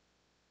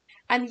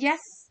 And yes,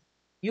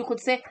 you could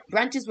say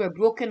branches were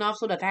broken off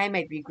so that I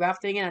might be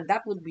grafted in, and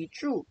that would be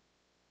true.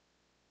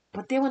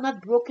 But they were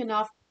not broken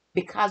off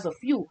because of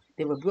you.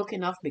 They were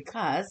broken off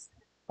because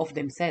of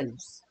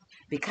themselves.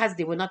 Because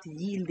they were not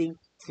yielding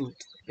fruit.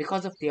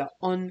 Because of their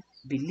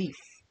unbelief.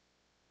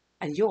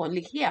 And you're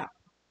only here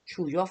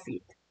through your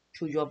faith,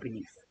 through your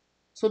belief.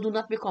 So do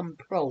not become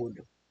proud.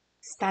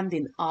 Stand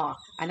in awe.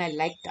 And I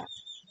like that.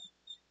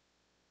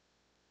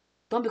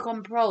 Don't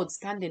become proud.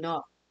 Stand in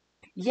awe.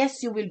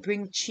 Yes, you will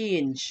bring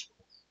change.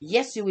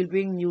 Yes, you will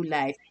bring new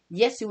life.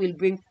 Yes, you will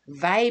bring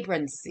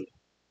vibrancy.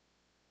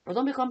 But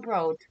don't become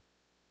proud.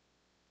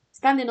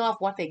 Standing off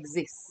what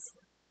exists.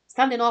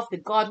 Standing off the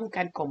God who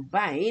can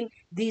combine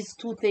these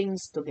two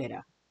things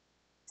together.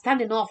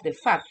 Standing off the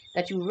fact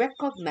that you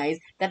recognize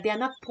that they are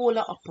not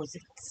polar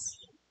opposites.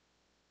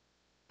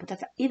 But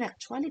that in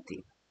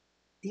actuality,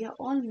 they are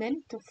all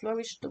meant to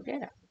flourish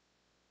together.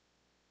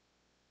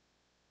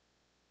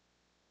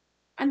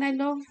 And I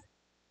love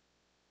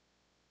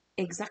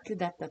exactly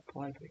that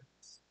Paul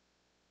brings.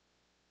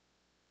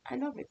 I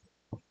love it.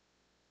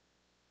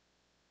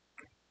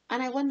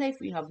 And I wonder if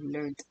we have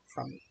learned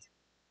from it.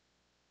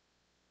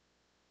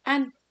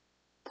 And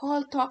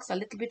Paul talks a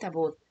little bit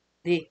about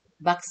the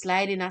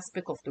backsliding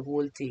aspect of the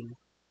whole thing.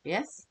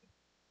 Yes?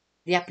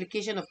 The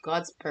application of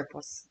God's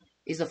purpose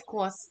is, of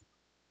course,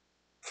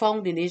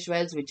 found in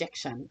Israel's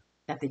rejection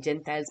that the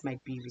Gentiles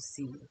might be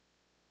received.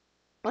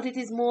 But it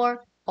is more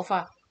of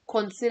a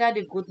consider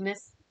the goodness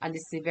and the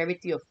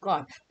severity of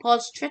God. Paul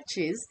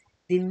stretches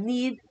the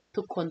need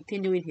to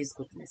continue in his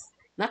goodness,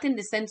 not in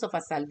the sense of a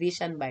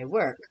salvation by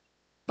work,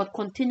 but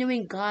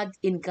continuing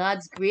in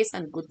God's grace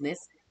and goodness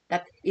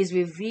that is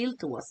revealed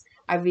to us,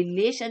 a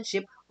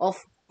relationship of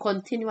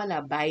continual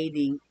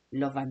abiding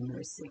love and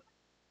mercy.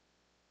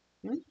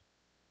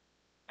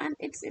 And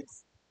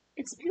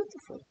it's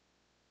beautiful.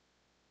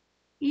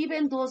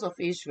 Even those of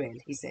Israel,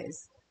 he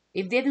says,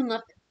 if they do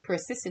not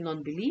persist in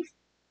unbelief,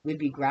 will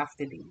be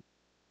grafted in.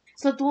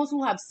 So those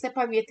who have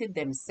separated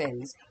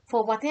themselves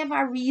for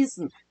whatever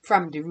reason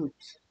from the root,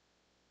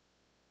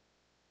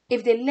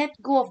 if they let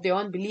go of their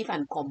unbelief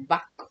and come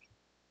back,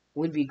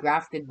 will be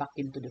grafted back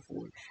into the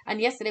fold. And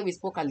yesterday we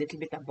spoke a little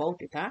bit about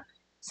it.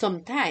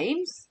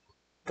 Sometimes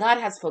God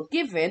has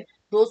forgiven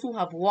those who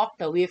have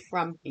walked away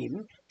from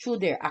him through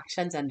their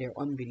actions and their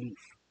unbelief.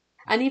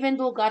 And even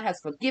though God has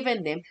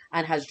forgiven them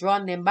and has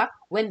drawn them back,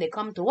 when they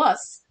come to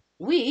us,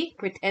 we,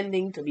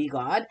 pretending to be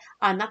God,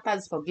 are not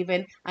as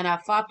forgiven and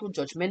are far too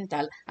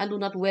judgmental and do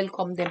not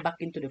welcome them back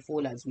into the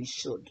fold as we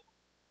should.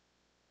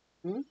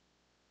 And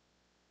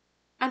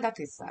that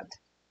is sad.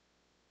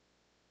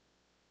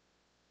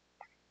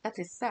 That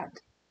is sad.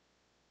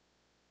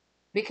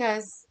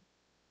 Because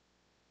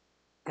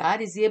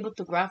God is able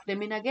to graft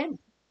them in again.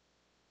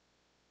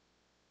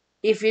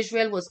 If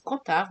Israel was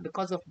cut off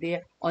because of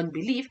their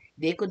unbelief,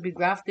 they could be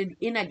grafted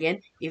in again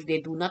if they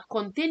do not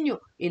continue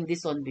in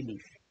this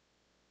unbelief.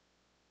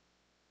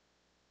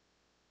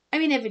 I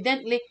mean,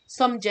 evidently,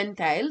 some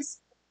Gentiles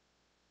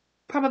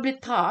probably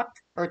thought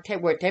or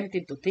were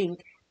tempted to think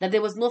that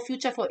there was no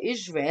future for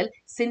Israel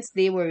since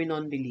they were in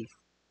unbelief.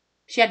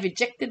 She had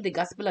rejected the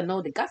gospel and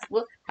now the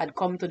gospel had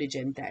come to the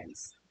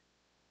Gentiles.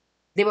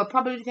 They were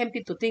probably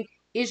tempted to think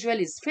Israel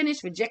is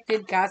finished,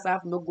 rejected, cast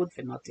off, no good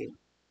for nothing.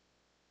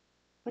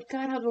 But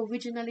God had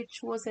originally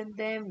chosen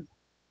them.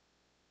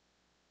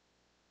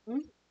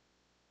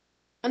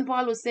 And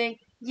Paul was saying,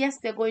 yes,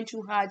 they're going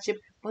through hardship,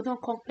 but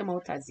don't count them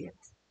out as yet.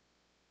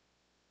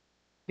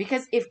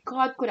 Because if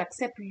God could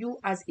accept you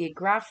as a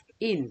graft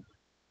in,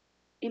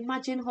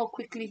 imagine how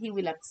quickly he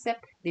will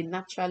accept the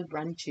natural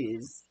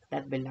branches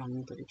that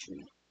belong to the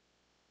tree.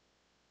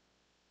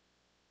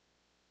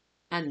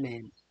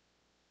 Amen.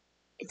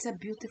 It's a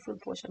beautiful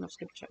portion of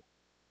scripture.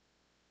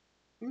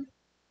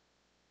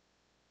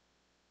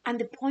 And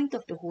the point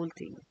of the whole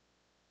thing,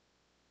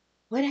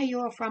 whether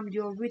you're from the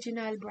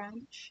original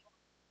branch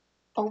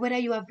or whether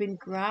you have been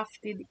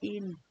grafted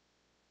in,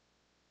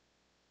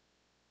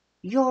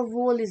 your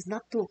role is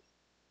not to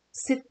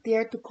sit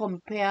there to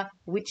compare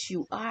which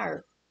you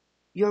are.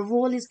 Your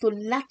role is to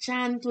latch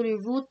on to the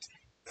root,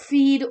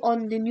 feed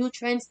on the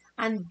nutrients,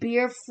 and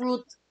bear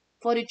fruit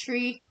for the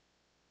tree.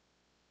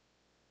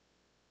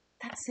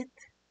 That's it.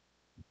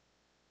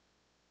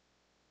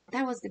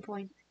 That was the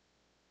point.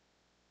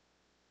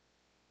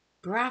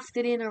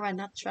 Grafted in or a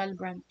natural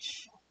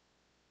branch,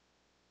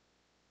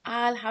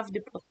 all have the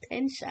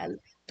potential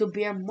to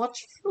bear much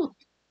fruit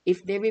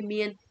if they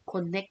remain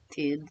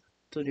connected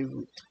to the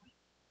root.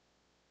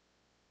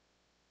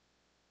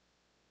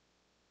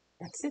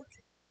 That's it.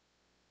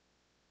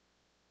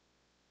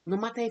 No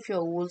matter if you're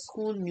old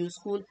school, new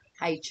school,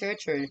 high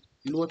church, or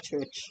low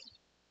church,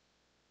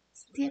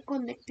 stay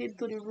connected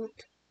to the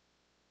root.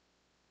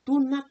 Do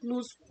not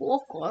lose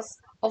focus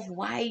of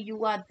why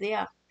you are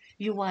there.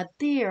 You are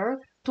there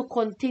to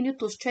continue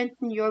to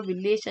strengthen your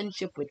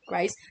relationship with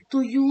Christ,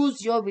 to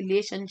use your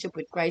relationship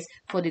with Christ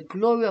for the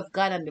glory of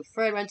God and the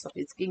furtherance of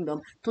His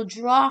kingdom, to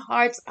draw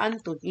hearts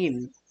unto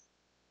Him,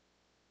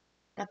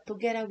 that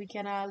together we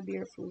can all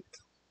bear fruit.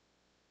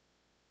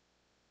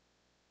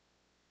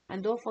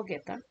 And don't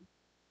forget that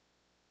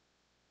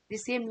the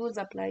same rules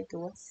apply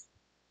to us.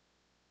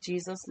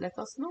 Jesus let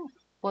us know.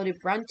 For the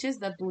branches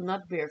that do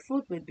not bear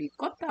fruit will be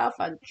cut off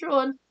and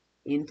thrown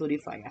into the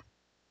fire.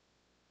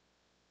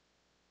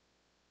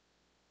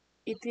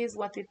 It is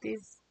what it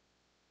is.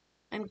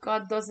 And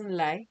God doesn't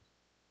lie.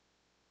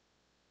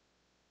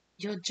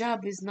 Your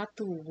job is not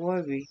to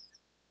worry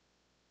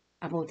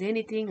about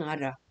anything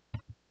other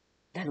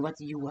than what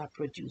you are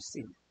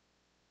producing.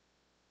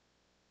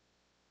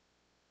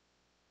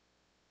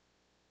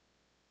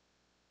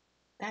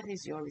 That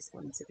is your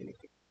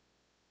responsibility.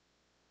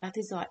 That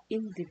is our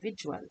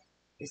individual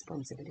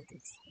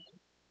responsibilities.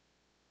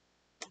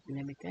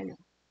 Let me tell you,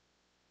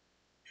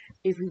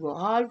 if we were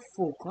all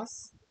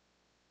focused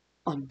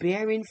on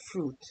bearing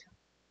fruit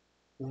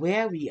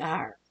where we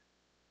are,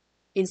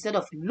 instead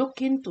of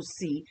looking to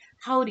see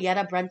how the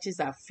other branches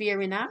are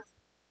faring off,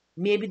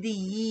 maybe the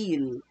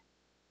yield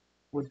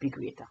would be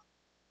greater.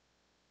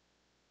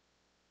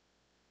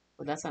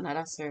 But that's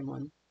another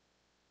sermon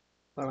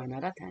for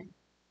another time.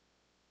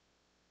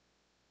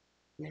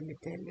 Let me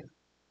tell you,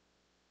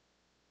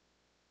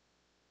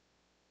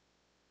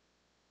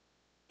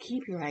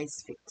 keep your eyes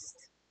fixed.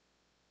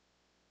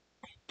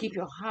 Keep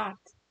your heart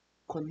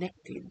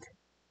connected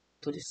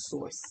to the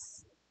source.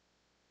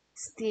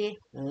 Stay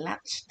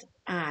latched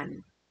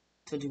on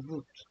to the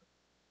root,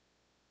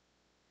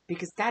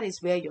 because that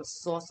is where your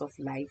source of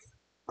life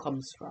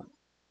comes from.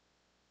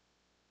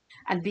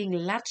 And being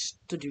latched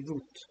to the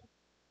root,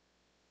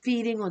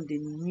 feeding on the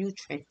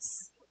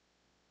nutrients,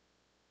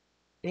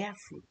 bear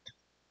fruit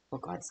for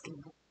God's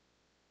kingdom.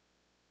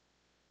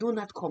 Do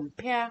not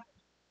compare,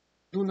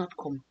 do not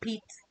compete,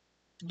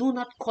 do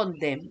not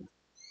condemn.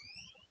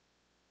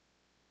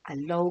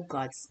 Allow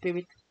God's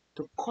Spirit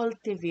to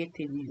cultivate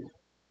in you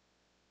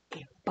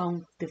a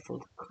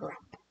bountiful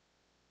crop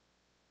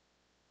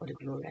for the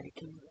glory of the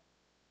kingdom.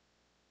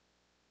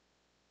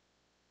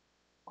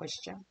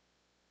 Question: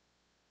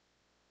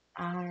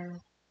 are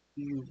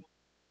you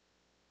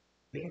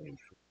bearing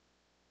fruit?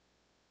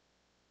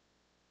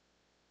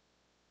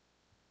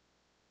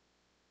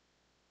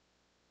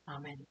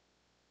 Amen.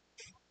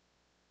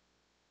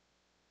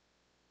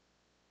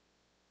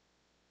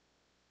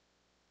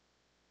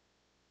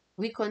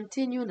 We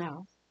continue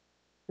now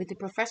with the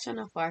profession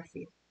of our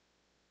faith,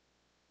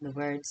 the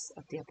words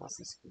of the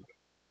Apostles' Creed.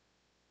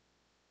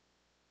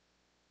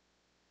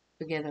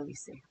 Together we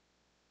say,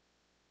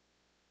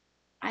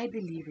 I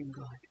believe in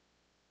God,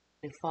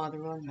 the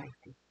Father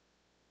Almighty,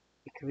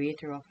 the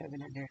Creator of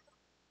heaven and earth.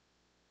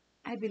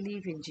 I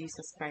believe in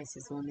Jesus Christ,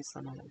 His only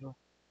Son, our Lord.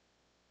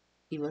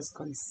 He was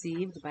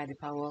conceived by the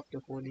power of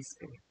the Holy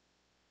Spirit,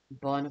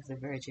 born of the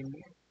Virgin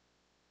Mary.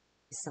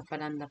 He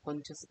suffered under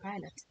Pontius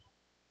Pilate,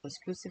 was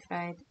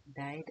crucified,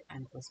 died,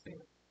 and was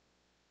buried.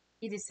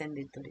 He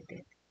descended to the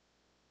dead.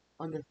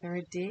 On the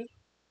third day,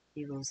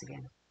 He rose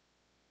again.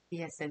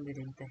 He ascended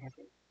into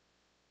heaven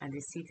and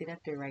is seated at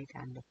the right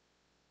hand of God.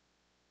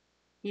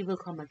 He will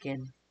come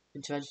again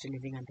to judge the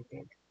living and the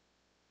dead.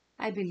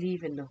 I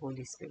believe in the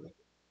Holy Spirit,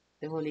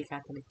 the Holy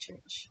Catholic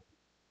Church,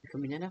 the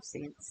communion of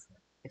saints,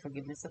 the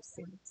forgiveness of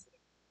sins,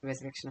 the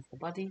resurrection of the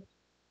body,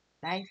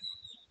 life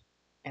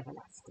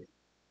everlasting.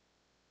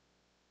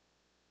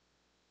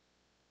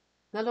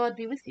 The Lord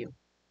be with you.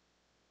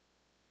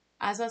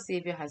 As our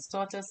Savior has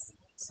taught us,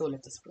 so let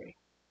us pray.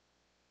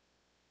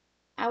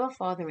 Our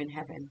Father in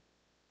heaven,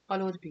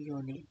 hallowed be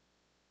your name.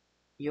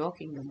 Your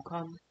kingdom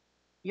come,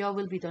 your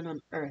will be done on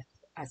earth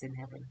as in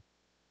heaven.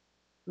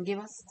 Give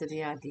us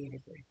today our daily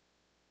bread.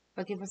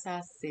 Forgive us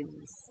our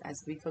sins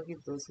as we forgive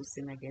those who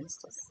sin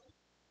against us.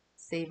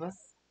 Save us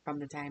from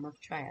the time of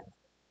trial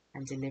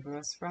and deliver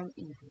us from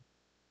evil.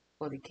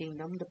 For the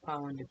kingdom, the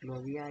power, and the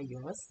glory are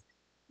yours,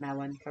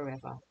 now and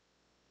forever.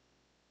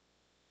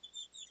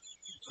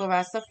 For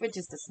our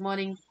suffrages this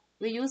morning,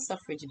 we use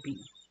suffrage B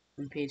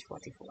on page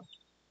 44.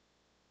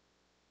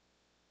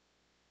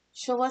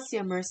 Show us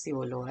your mercy, O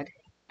Lord,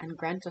 and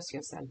grant us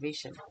your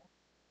salvation.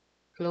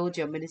 Clothe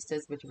your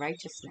ministers with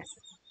righteousness,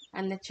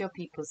 and let your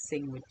people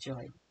sing with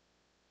joy.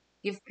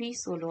 Give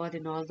peace, O Lord,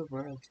 in all the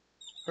world,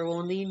 for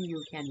only in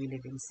you can we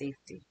live in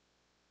safety.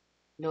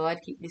 Lord,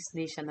 keep this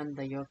nation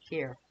under your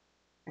care,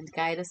 and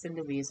guide us in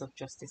the ways of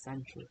justice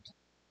and truth.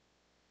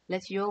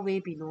 Let your way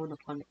be known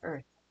upon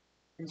earth,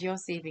 and your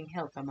saving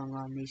help among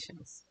all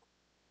nations.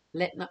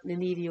 Let not the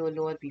needy, O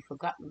Lord, be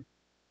forgotten,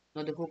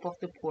 nor the hope of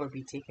the poor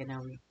be taken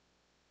away.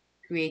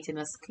 Create in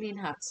us clean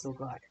hearts, O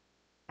God,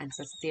 and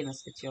sustain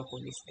us with your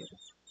Holy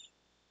Spirit.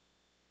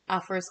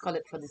 Our first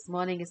collect for this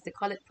morning is the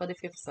collect for the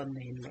 5th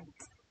Sunday in Lent.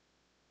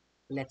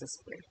 Let us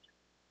pray.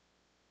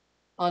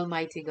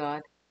 Almighty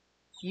God,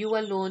 you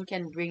alone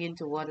can bring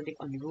into order the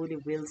unruly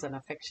wills and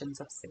affections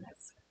of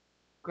sinners.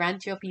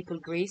 Grant your people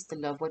grace to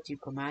love what you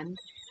command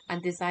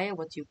and desire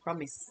what you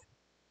promise,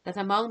 that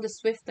among the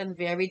swift and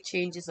varied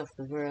changes of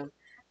the world,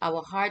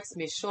 our hearts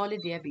may surely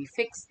there be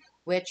fixed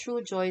where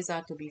true joys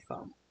are to be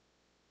found.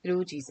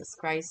 Through Jesus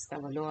Christ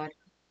our Lord,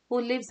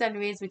 who lives and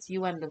reigns with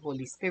you and the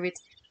Holy Spirit,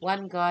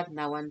 one God,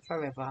 now and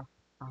forever.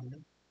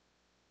 Amen.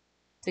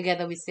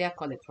 Together we say a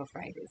collect for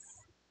Fridays.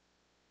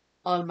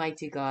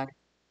 Almighty God,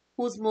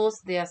 whose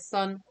most dear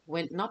Son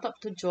went not up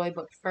to joy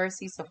but first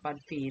he suffered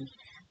pain,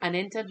 and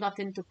entered not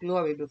into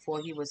glory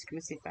before he was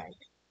crucified,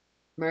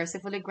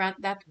 mercifully grant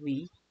that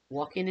we,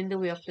 walking in the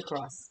way of the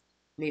cross,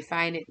 may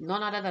find it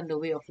none other than the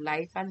way of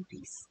life and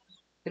peace.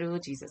 Through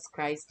Jesus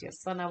Christ, your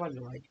Son, our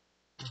Lord.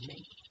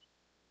 Amen.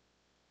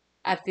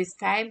 At this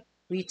time,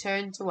 we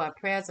turn to our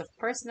prayers of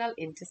personal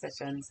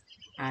intercessions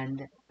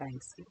and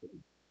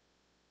thanksgiving.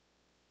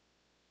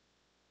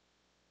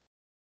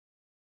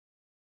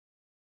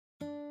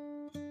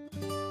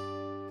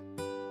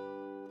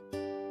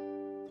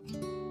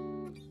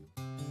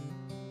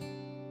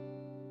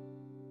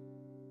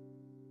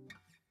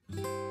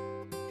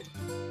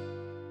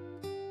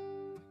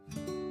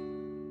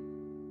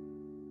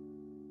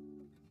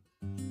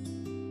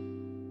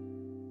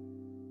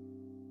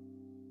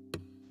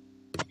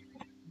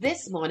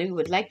 This morning, we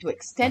would like to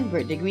extend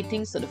birthday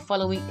greetings to the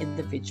following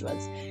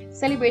individuals.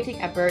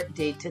 Celebrating a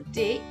birthday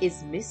today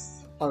is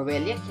Miss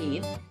Aurelia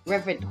Kane,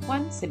 Reverend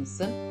Juan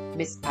Simpson,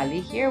 Miss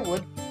Ali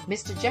Harewood,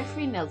 Mr.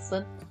 Jeffrey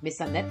Nelson,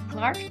 Miss Annette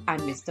Clark,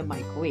 and Mr.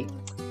 Mike Way.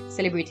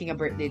 Celebrating a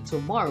birthday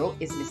tomorrow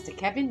is Mr.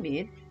 Kevin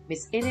Main,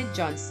 Miss Enid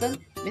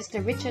Johnson,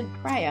 Mr. Richard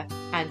Pryor,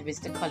 and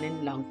Mr.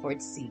 Colin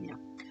Longford Sr.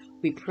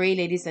 We pray,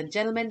 ladies and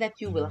gentlemen,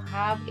 that you will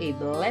have a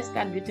blessed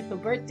and beautiful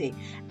birthday,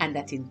 and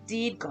that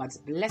indeed God's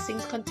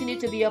blessings continue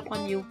to be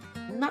upon you,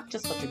 not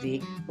just for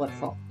today, but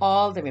for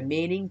all the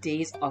remaining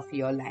days of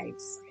your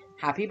lives.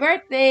 Happy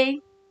birthday!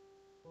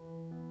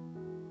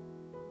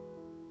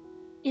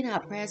 In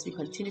our prayers, we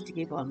continue to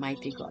give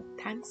Almighty God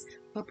thanks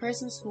for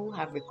persons who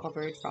have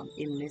recovered from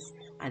illness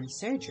and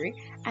surgery,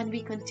 and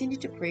we continue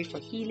to pray for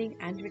healing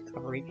and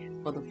recovery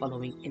for the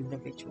following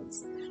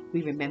individuals.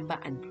 We remember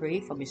and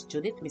pray for Miss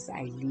Judith, Miss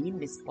Eileen,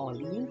 Miss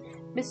Pauline,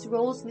 Miss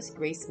Rose, Miss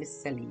Grace,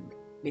 Miss Celine,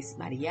 Miss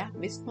Maria,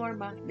 Miss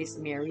Norma, Miss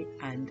Mary,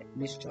 and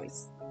Miss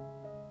Joyce.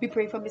 We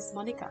pray for Miss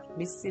Monica,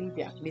 Miss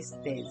Sylvia, Miss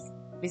Des,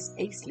 Miss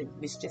Aislinn,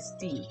 Miss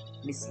Justine,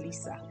 Miss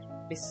Lisa,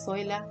 Miss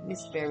Soila,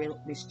 Miss Beryl,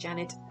 Miss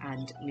Janet,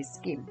 and Miss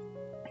Kim.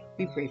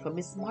 We pray for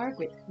Miss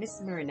Margaret,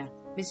 Miss Myrna,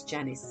 Miss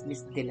Janice,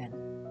 Miss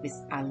Dylan,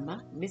 Miss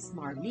Alma, Miss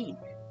Marlene,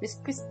 Miss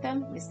Crystal,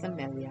 Miss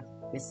Amelia,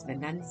 Miss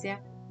Venanzia,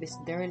 Miss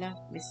Derla,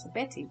 Miss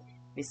Betty,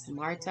 Miss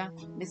Marta,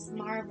 Miss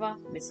Marva,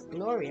 Miss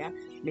Gloria,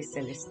 Miss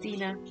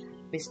Celestina,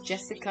 Miss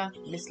Jessica,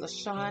 Miss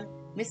LaShawn,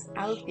 Miss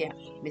Althea,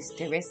 Miss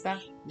Teresa,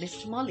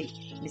 Miss Molly,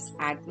 Miss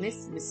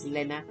Agnes, Miss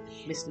Lena,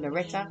 Miss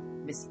Loretta,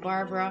 Miss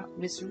Barbara,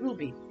 Miss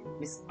Ruby,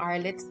 Miss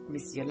Arlette,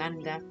 Miss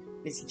Yolanda,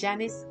 Miss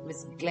Janice,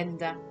 Miss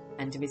Glenda,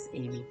 and Miss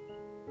Amy.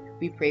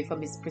 We pray for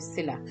Miss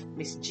Priscilla,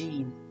 Miss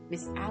Jean,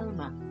 Miss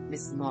Alma,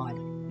 Miss Maud,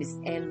 Miss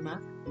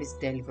Elma, Miss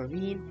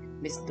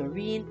Delverine, Miss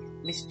Doreen,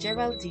 Miss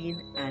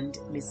Geraldine, and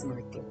Miss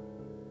Myrtle.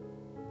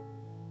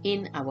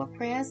 In our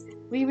prayers,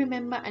 we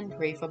remember and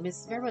pray for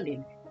Miss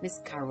Verolyn, Miss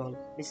Carol,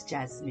 Miss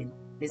Jasmine,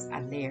 Miss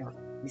Alaire,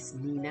 Miss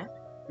Nina,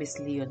 Miss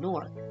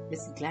Leonore,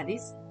 Miss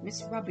Gladys,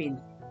 Miss Robin,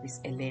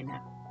 Miss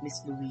Elena,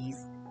 Miss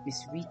Louise,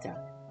 Miss Rita,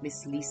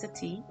 Miss Lisa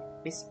T,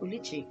 Miss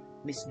Ulichi,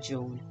 Miss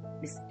Joan,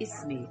 Miss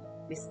Ismail,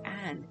 Miss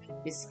Anne,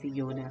 Miss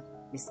Fiona,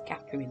 Miss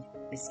Catherine,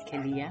 Miss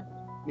Kelia,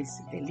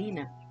 Miss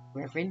Velina,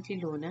 Reverend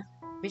Ilona,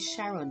 Miss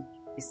Sharon,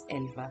 Miss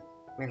Elva,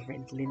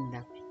 Reverend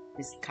Linda,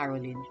 Miss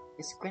Caroline,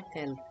 Miss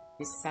Gretel,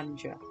 Miss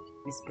Sandra,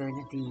 Miss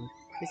Bernadine,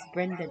 Miss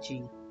Brenda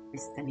G,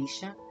 Miss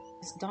Tanisha,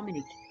 Miss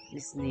Dominic,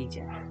 Miss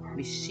Nadia,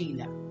 Miss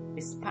Sheila,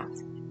 Miss Pat,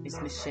 Miss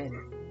Michelle,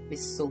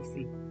 Miss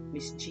Sophie,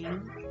 Miss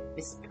Jean,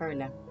 Miss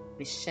Perla,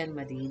 Miss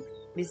Shelmadine,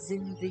 Miss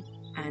Zinzi,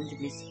 and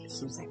Miss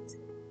Suzette.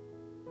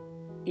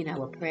 In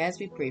our prayers,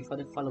 we pray for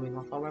the following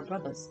of our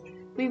brothers.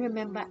 We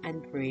remember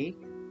and pray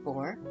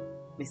for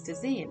Mr.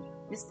 Zane,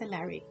 Mr.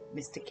 Larry,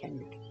 Mr.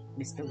 Kenrick,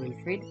 Mr.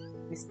 Wilfred,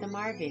 Mr.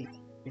 Marvin,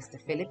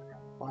 Mr. Philip,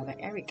 Father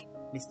Eric,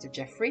 Mr.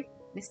 Jeffrey,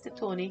 Mr.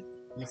 Tony,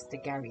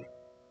 Mr. Gary,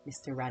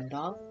 Mr.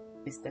 Randolph,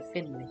 Mr.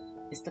 Finley,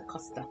 Mr.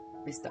 Costa,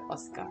 Mr.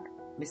 Oscar,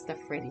 Mr.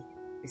 Freddie,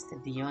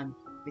 Mr. Dion,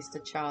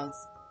 Mr. Charles,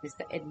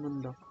 Mr.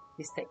 Edmundo,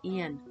 Mr.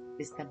 Ian,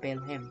 Mr.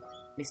 Belhem,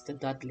 Mr.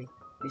 Dudley,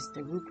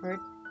 Mr. Rupert,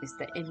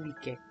 Mr.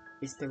 Enrique,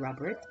 Mr.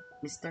 Robert,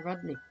 Mr.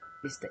 Rodney,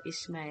 Mr.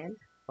 Ishmael,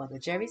 Father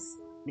Jerris,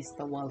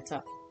 Mr.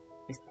 Walter,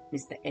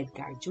 Mr.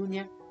 Edgar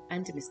Jr.,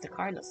 and Mr.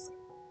 Carlos.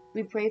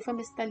 We pray for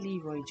Mr.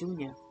 Leroy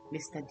Jr.,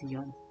 Mr.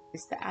 Dion,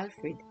 Mr.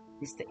 Alfred,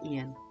 Mr.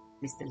 Ian,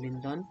 Mr.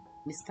 Lyndon,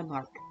 Mr.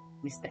 Mark,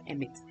 Mr.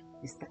 Emmett,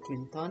 Mr.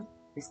 Clinton,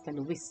 Mr.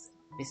 Lewis,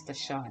 Mr.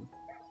 Sean,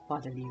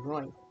 Father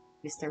Leroy,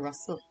 Mr.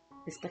 Russell,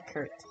 Mr.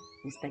 Kurt,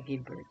 Mr.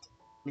 Gilbert,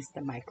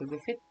 Mr. Michael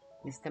Griffith,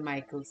 Mr.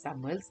 Michael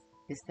Samuels,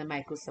 Mr.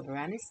 Michael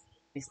Soberanis,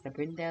 Mr.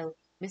 Brindell,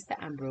 Mr.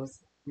 Ambrose,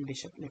 and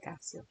Bishop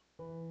Nicasio.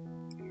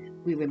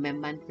 We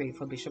remember and pray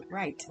for Bishop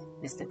Wright,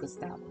 Mr.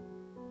 Gustavo.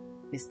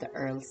 Mr.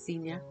 Earl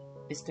Sr.,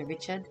 Mr.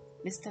 Richard,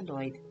 Mr.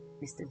 Lloyd,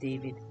 Mr.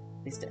 David,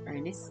 Mr.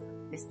 Ernest,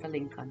 Mr.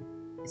 Lincoln,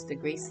 Mr.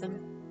 Grayson,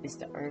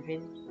 Mr.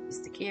 Irvin,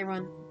 Mr.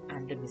 Kieran,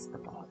 and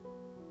Mr. Paul.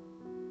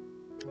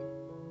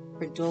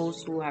 For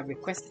those who have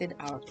requested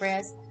our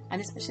prayers,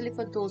 and especially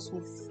for those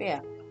who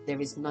fear there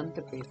is none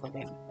to pray for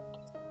them,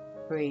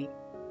 pray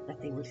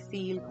that they would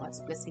feel God's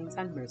blessings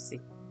and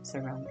mercy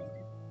surrounding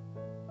them.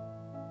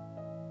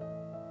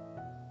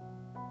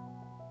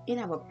 In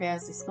our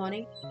prayers this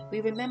morning,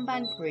 we remember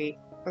and pray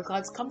for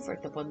God's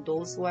comfort upon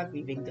those who are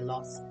grieving the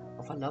loss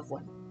of a loved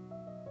one.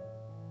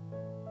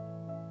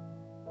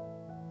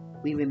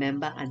 We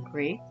remember and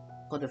pray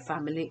for the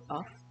family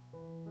of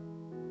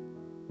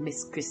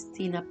Miss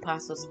Christina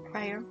Passos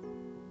Pryor,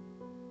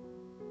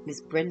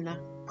 Miss Brenda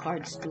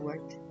Card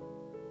Stewart,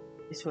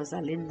 Miss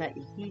Rosalinda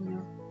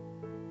Eugenio,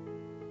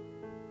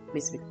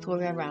 Miss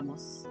Victoria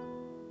Ramos,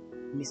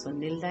 Miss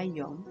Onilda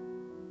Young,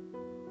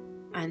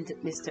 and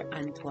Mr.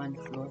 Antoine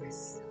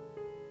Flores.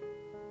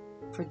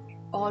 For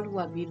all who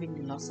are grieving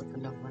the loss of a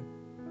loved one,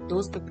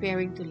 those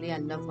preparing to lay a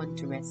loved one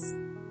to rest,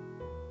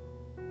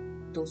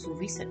 those who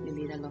recently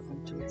laid a loved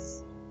one to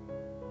rest,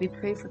 we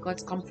pray for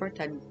God's comfort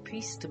and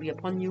peace to be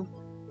upon you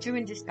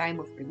during this time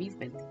of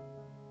bereavement,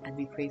 and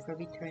we pray for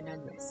eternal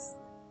rest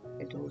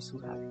for those who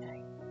have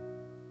died.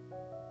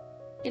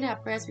 In our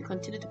prayers, we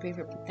continue to pray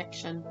for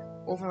protection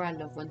over our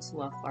loved ones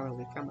who are far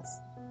away from us.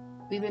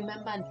 We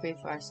remember and pray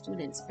for our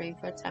students, praying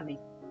for Tammy,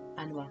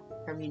 Anwa,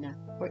 Karina,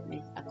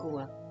 Courtney,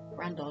 Akua,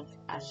 Randolph,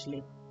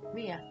 Ashley,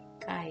 Ria,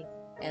 Kai,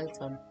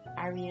 Elton,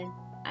 Ariane,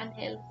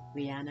 Angel,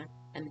 Rihanna,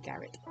 and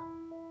Garrett.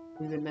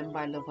 We remember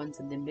our loved ones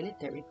in the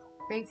military,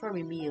 praying for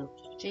Emil,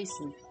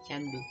 Jason,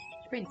 Candy,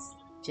 Prince,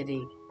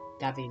 Jade,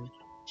 Gavin,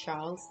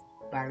 Charles,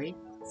 Barry,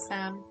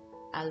 Sam,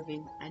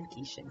 Alvin, and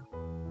Keishan.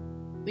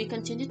 We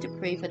continue to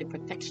pray for the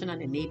protection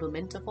and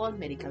enablement of all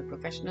medical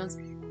professionals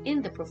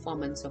in the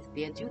performance of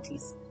their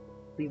duties.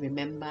 We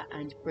remember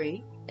and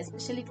pray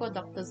especially for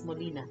Doctors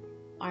Molina,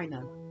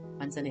 Arnold,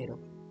 Manzanero,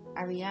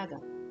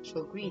 Arriaga,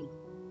 Shogreen,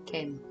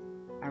 Ken,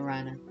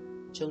 Arana,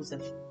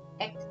 Joseph,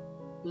 Ek,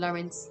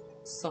 Lawrence,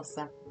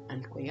 Sosa,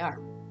 and Koyar.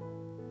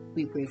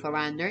 We pray for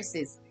our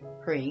nurses,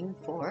 praying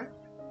for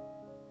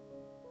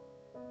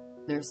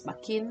Nurse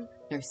Makin,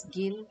 Nurse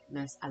Gill,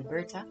 Nurse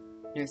Alberta,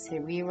 Nurse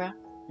Herrera,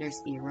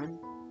 Nurse Aaron,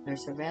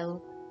 Nurse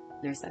Arel,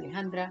 Nurse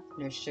Alejandra,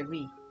 Nurse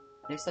Cherie,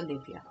 Nurse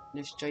Olivia,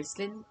 Nurse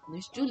Joycelyn,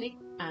 Nurse Julie,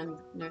 and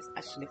Nurse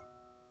Ashley.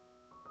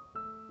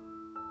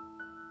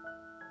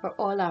 For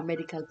all our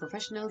medical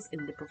professionals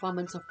in the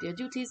performance of their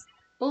duties,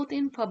 both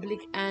in public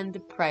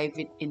and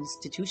private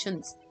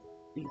institutions,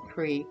 we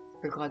pray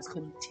for God's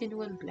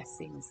continual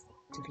blessings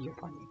to be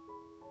upon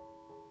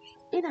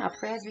you. In our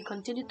prayers, we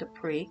continue to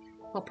pray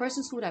for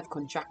persons who have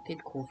contracted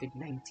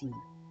COVID-19,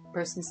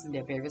 persons in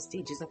their various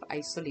stages of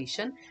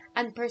isolation,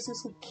 and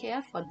persons who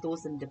care for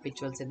those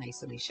individuals in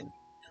isolation.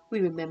 We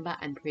remember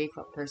and pray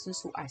for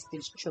persons who are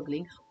still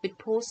struggling with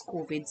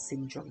post-COVID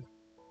syndrome.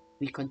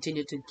 We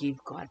continue to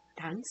give God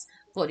thanks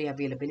for the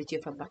availability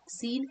of a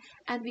vaccine,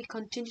 and we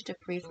continue to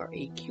pray for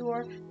a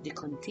cure, the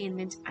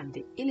containment, and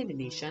the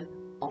elimination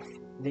of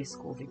this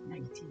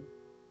COVID-19.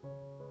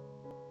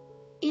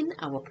 In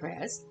our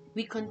prayers,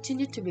 we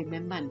continue to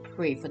remember and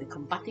pray for the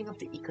combating of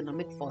the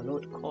economic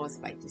fallout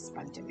caused by this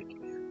pandemic.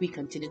 We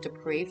continue to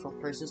pray for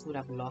persons who would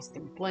have lost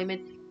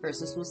employment,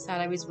 persons whose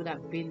salaries would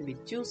have been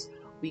reduced.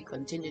 We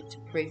continue to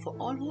pray for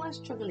all who are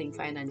struggling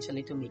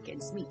financially to make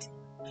ends meet.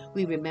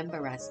 We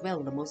remember as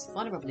well the most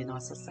vulnerable in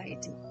our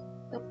society,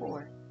 the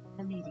poor,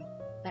 the needy,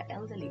 the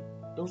elderly,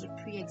 those with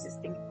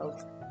pre-existing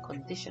health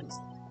conditions,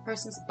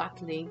 persons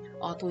battling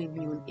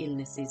autoimmune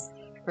illnesses,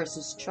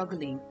 persons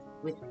struggling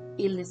with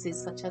illnesses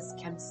such as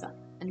cancer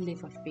and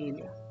liver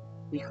failure.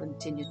 We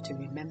continue to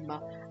remember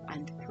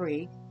and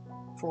pray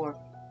for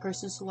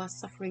persons who are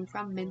suffering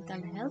from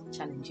mental health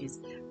challenges,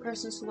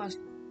 persons who are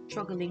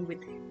struggling with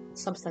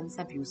substance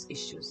abuse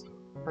issues,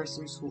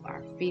 persons who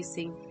are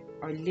facing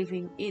or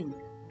living in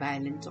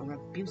violent or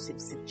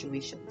abusive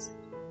situations.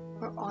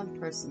 For all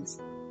persons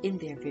in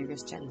their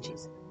various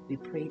challenges, we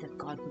pray that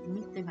God would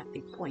meet them at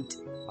the point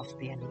of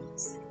their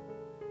needs.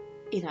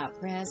 In our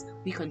prayers,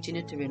 we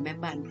continue to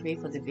remember and pray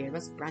for the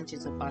various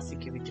branches of our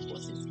security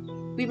forces.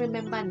 We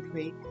remember and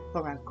pray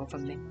for our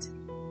government,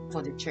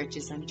 for the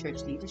churches and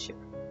church leadership,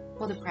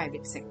 for the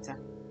private sector,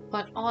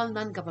 for all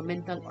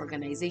non-governmental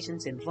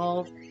organizations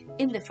involved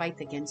in the fight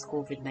against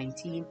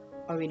COVID-19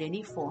 or in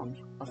any form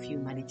of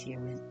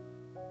humanitarian.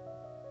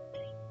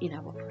 In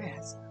our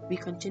prayers, we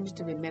continue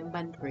to remember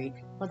and pray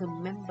for the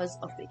members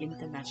of the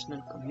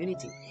international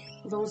community,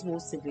 those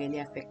most severely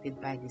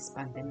affected by this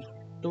pandemic,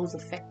 those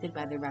affected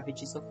by the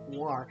ravages of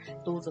war,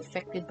 those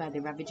affected by the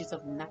ravages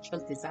of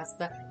natural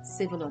disaster,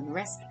 civil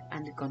unrest,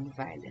 and gun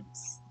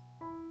violence.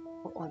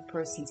 For all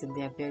persons in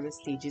their various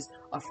stages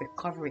of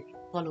recovery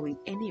following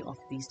any of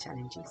these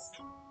challenges,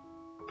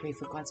 pray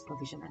for God's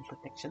provision and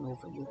protection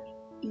over you,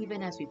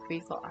 even as we pray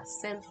for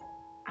ourselves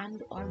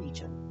and our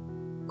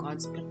region,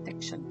 God's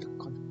protection to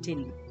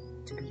continue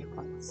to be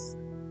upon us.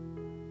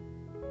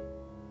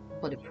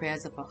 For the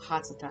prayers of our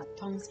hearts that our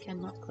tongues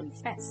cannot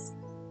confess,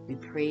 We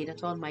pray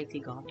that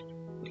Almighty God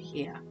would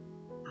hear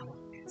our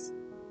prayers.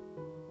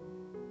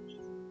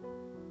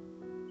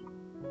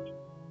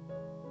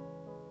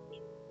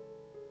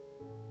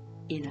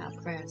 In our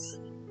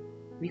prayers,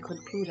 we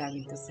conclude our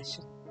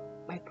intercession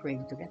by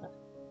praying together.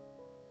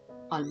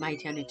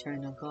 Almighty and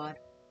eternal God,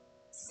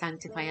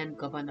 sanctify and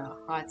govern our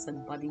hearts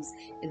and bodies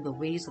in the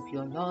ways of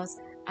your laws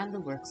and the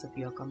works of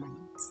your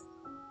commandments,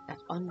 that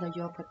under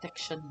your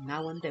protection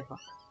now and ever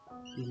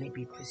we may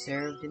be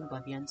preserved in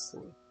body and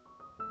soul.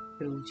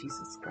 Through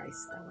Jesus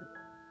Christ our Lord.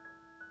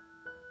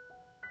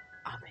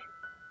 Amen.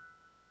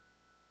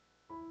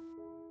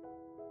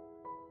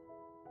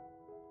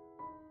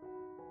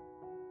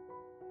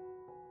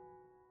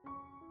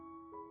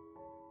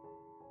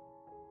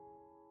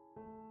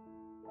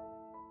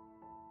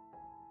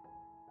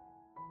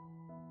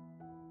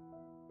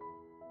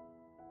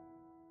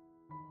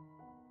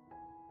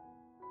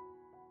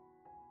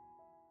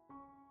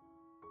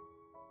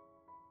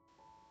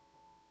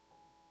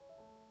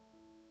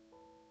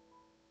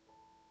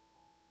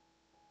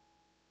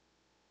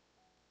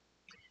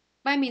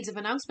 By means of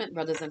announcement,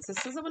 brothers and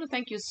sisters, I want to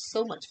thank you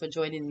so much for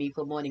joining me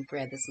for morning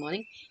prayer this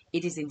morning.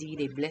 It is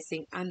indeed a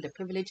blessing and a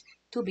privilege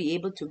to be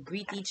able to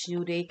greet each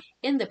new day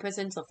in the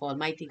presence of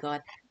Almighty God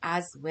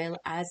as well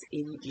as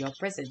in your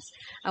presence.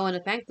 I want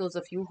to thank those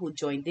of you who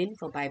joined in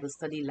for Bible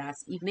study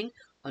last evening.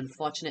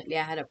 Unfortunately,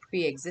 I had a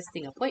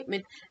pre-existing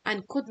appointment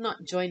and could not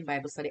join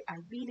Bible study. I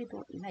really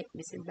don't like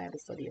missing Bible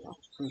study at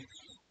all.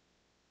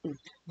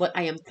 But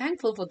I am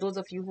thankful for those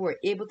of you who are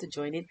able to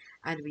join in,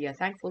 and we are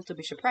thankful to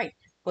Bishop Wright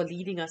for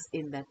leading us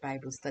in that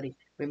Bible study.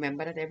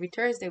 Remember that every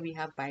Thursday we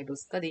have Bible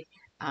study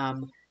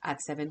at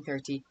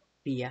 7:30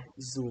 via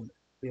Zoom.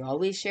 We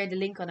always share the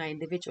link on our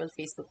individual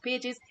Facebook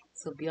pages,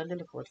 so be on the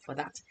lookout for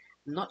that.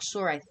 Not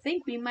sure. I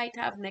think we might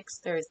have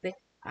next Thursday.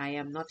 I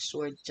am not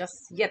sure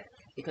just yet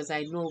because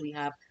I know we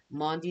have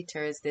Monday,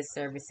 Thursday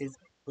services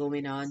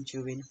going on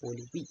during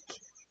Holy Week.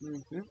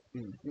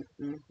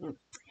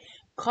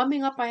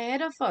 Coming up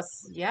ahead of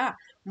us, yeah,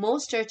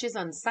 most churches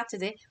on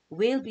Saturday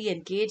will be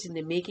engaged in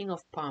the making of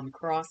palm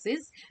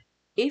crosses.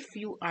 If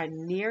you are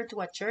near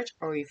to a church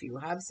or if you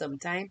have some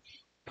time,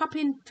 pop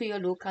into your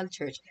local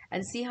church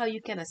and see how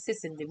you can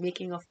assist in the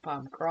making of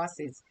palm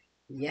crosses.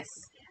 Yes,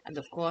 and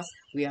of course,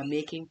 we are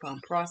making palm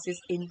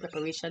crosses in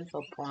preparation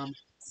for Palm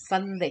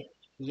Sunday.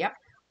 Yep,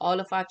 all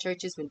of our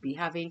churches will be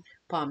having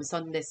Palm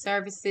Sunday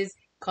services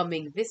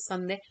coming this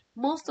Sunday,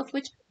 most of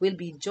which will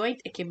be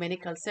joint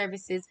ecumenical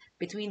services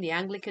between the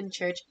Anglican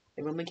Church,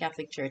 the Roman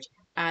Catholic Church,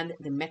 and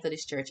the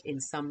Methodist Church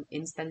in some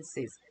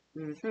instances.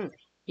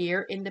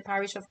 Here in the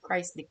parish of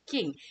Christ the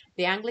King,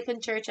 the Anglican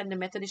Church and the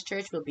Methodist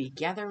Church will be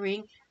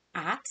gathering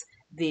at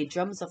the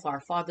Drums of Our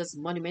Fathers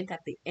monument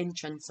at the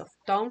entrance of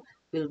town.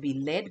 Will be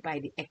led by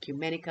the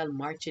ecumenical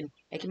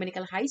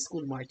high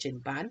school marching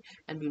band,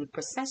 and we will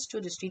process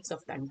through the streets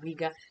of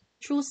Tangriga,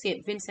 through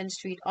St. Vincent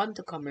Street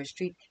onto Commerce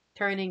Street,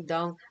 turning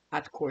down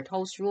at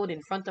Courthouse Road in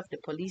front of the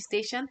police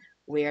station,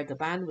 where the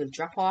band will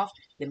drop off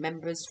the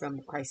members from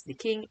Christ the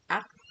King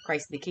at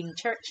Christ the King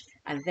Church,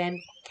 and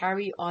then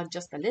carry on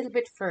just a little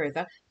bit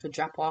further to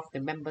drop off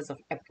the members of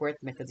Epworth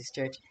Methodist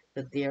Church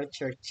to their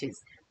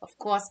churches. Of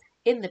course,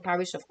 in the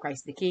parish of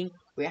Christ the King,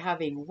 we're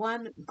having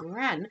one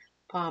grand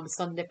Palm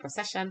Sunday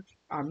procession.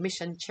 Our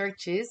mission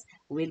churches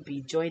will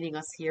be joining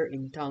us here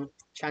in town.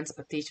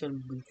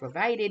 Transportation will be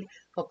provided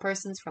for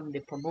persons from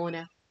the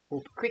Pomona,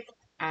 Hope Creek,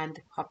 and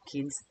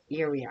Hopkins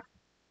area.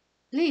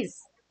 Please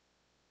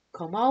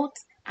come out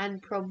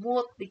and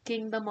promote the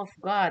kingdom of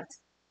God.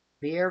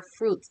 Bear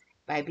fruit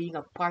by being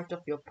a part of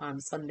your Palm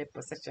Sunday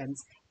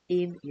processions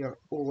in your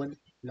own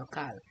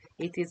locale.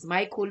 It is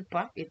my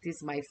culpa, it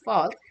is my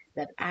fault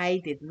that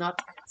I did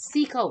not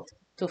seek out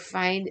to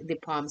find the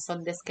Palm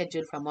Sunday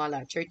schedule from all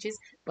our churches,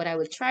 but I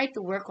will try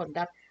to work on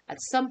that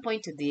at some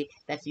point today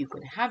that you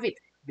could have it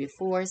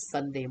before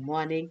Sunday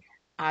morning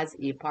as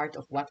a part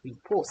of what we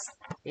post,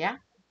 yeah,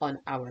 on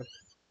our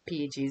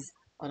pages,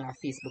 on our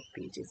Facebook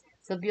pages.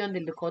 So be on the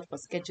lookout for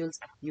schedules.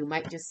 You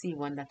might just see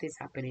one that is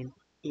happening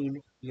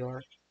in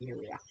your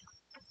area.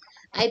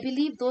 I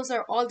believe those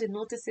are all the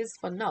notices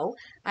for now.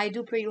 I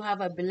do pray you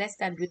have a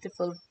blessed and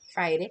beautiful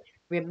Friday.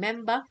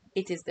 Remember,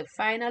 it is the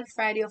final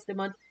Friday of the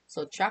month,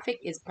 so traffic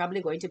is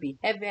probably going to be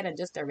heavier than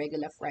just a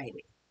regular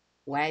Friday.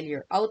 While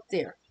you're out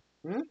there,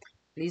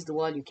 please do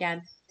all you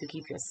can to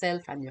keep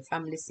yourself and your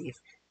family safe,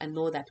 and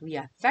know that we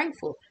are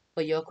thankful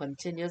for your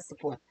continual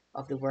support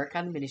of the work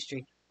and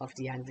ministry of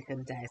the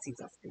Anglican Diocese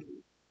of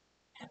Duluth.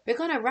 We're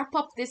going to wrap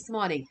up this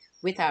morning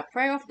with our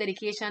prayer of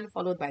dedication,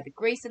 followed by the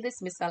grace of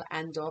dismissal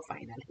and our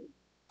final hymn.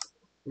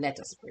 Let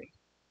us pray.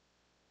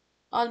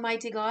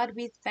 Almighty God,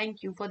 we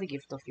thank you for the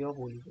gift of your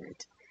holy word.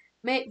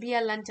 May it be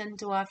a lantern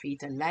to our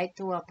feet, a light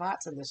to our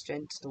paths, and a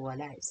strength to our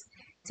lives.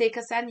 Take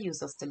us and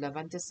use us to love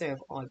and to serve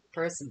all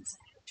persons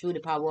through the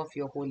power of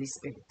your Holy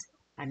Spirit,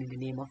 and in the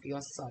name of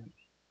your Son,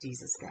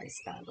 Jesus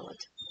Christ our Lord.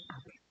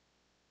 Amen.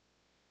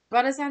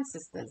 Brothers and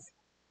sisters,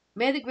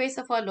 may the grace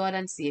of our Lord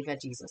and Savior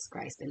Jesus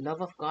Christ, the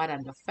love of God,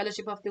 and the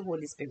fellowship of the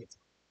Holy Spirit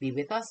be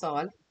with us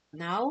all,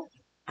 now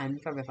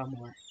and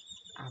forevermore.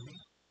 Amen.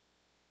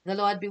 The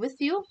Lord be with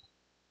you.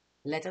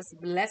 Let us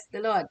bless the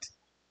Lord.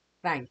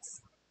 Thanks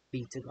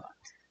be to God.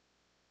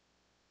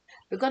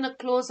 We're going to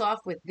close off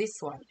with this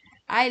one.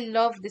 I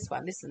love this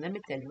one. Listen, let me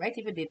tell you, right?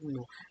 If you didn't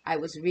know, I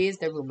was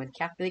raised a Roman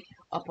Catholic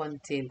up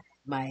until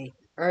my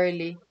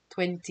early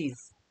 20s.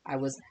 I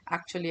was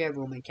actually a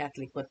Roman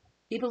Catholic, but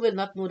people will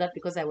not know that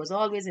because I was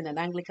always in an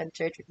Anglican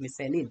church with Miss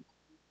Celine.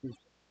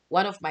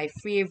 One of my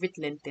favorite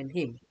Lenten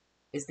hymn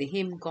is the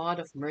hymn God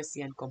of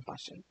Mercy and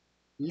Compassion.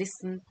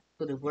 Listen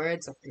to the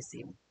words of this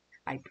hymn.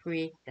 I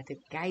pray that it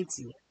guides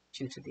you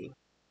through today.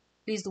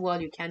 Please do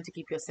all you can to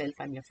keep yourself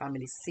and your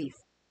family safe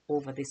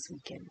over this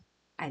weekend.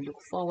 I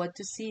look forward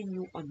to seeing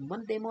you on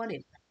Monday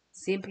morning.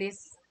 Same place,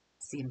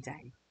 same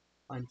time.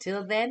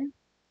 Until then,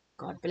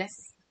 God bless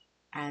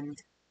and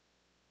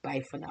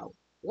bye for now.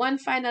 One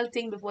final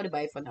thing before the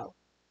bye for now.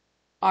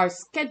 Our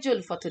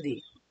schedule for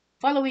today.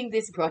 Following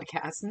this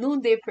broadcast,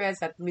 noonday prayers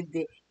at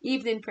midday,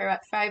 evening prayer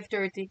at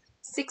 5:30,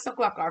 6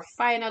 o'clock, our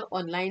final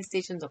online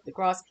Stations of the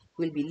Cross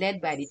will be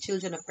led by the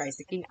Children of Christ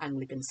the King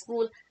Anglican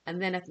School,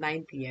 and then at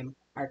 9 p.m.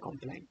 our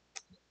compline.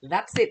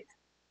 That's it.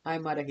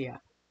 I'm out of here.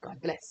 God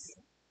bless.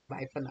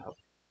 Bye for now.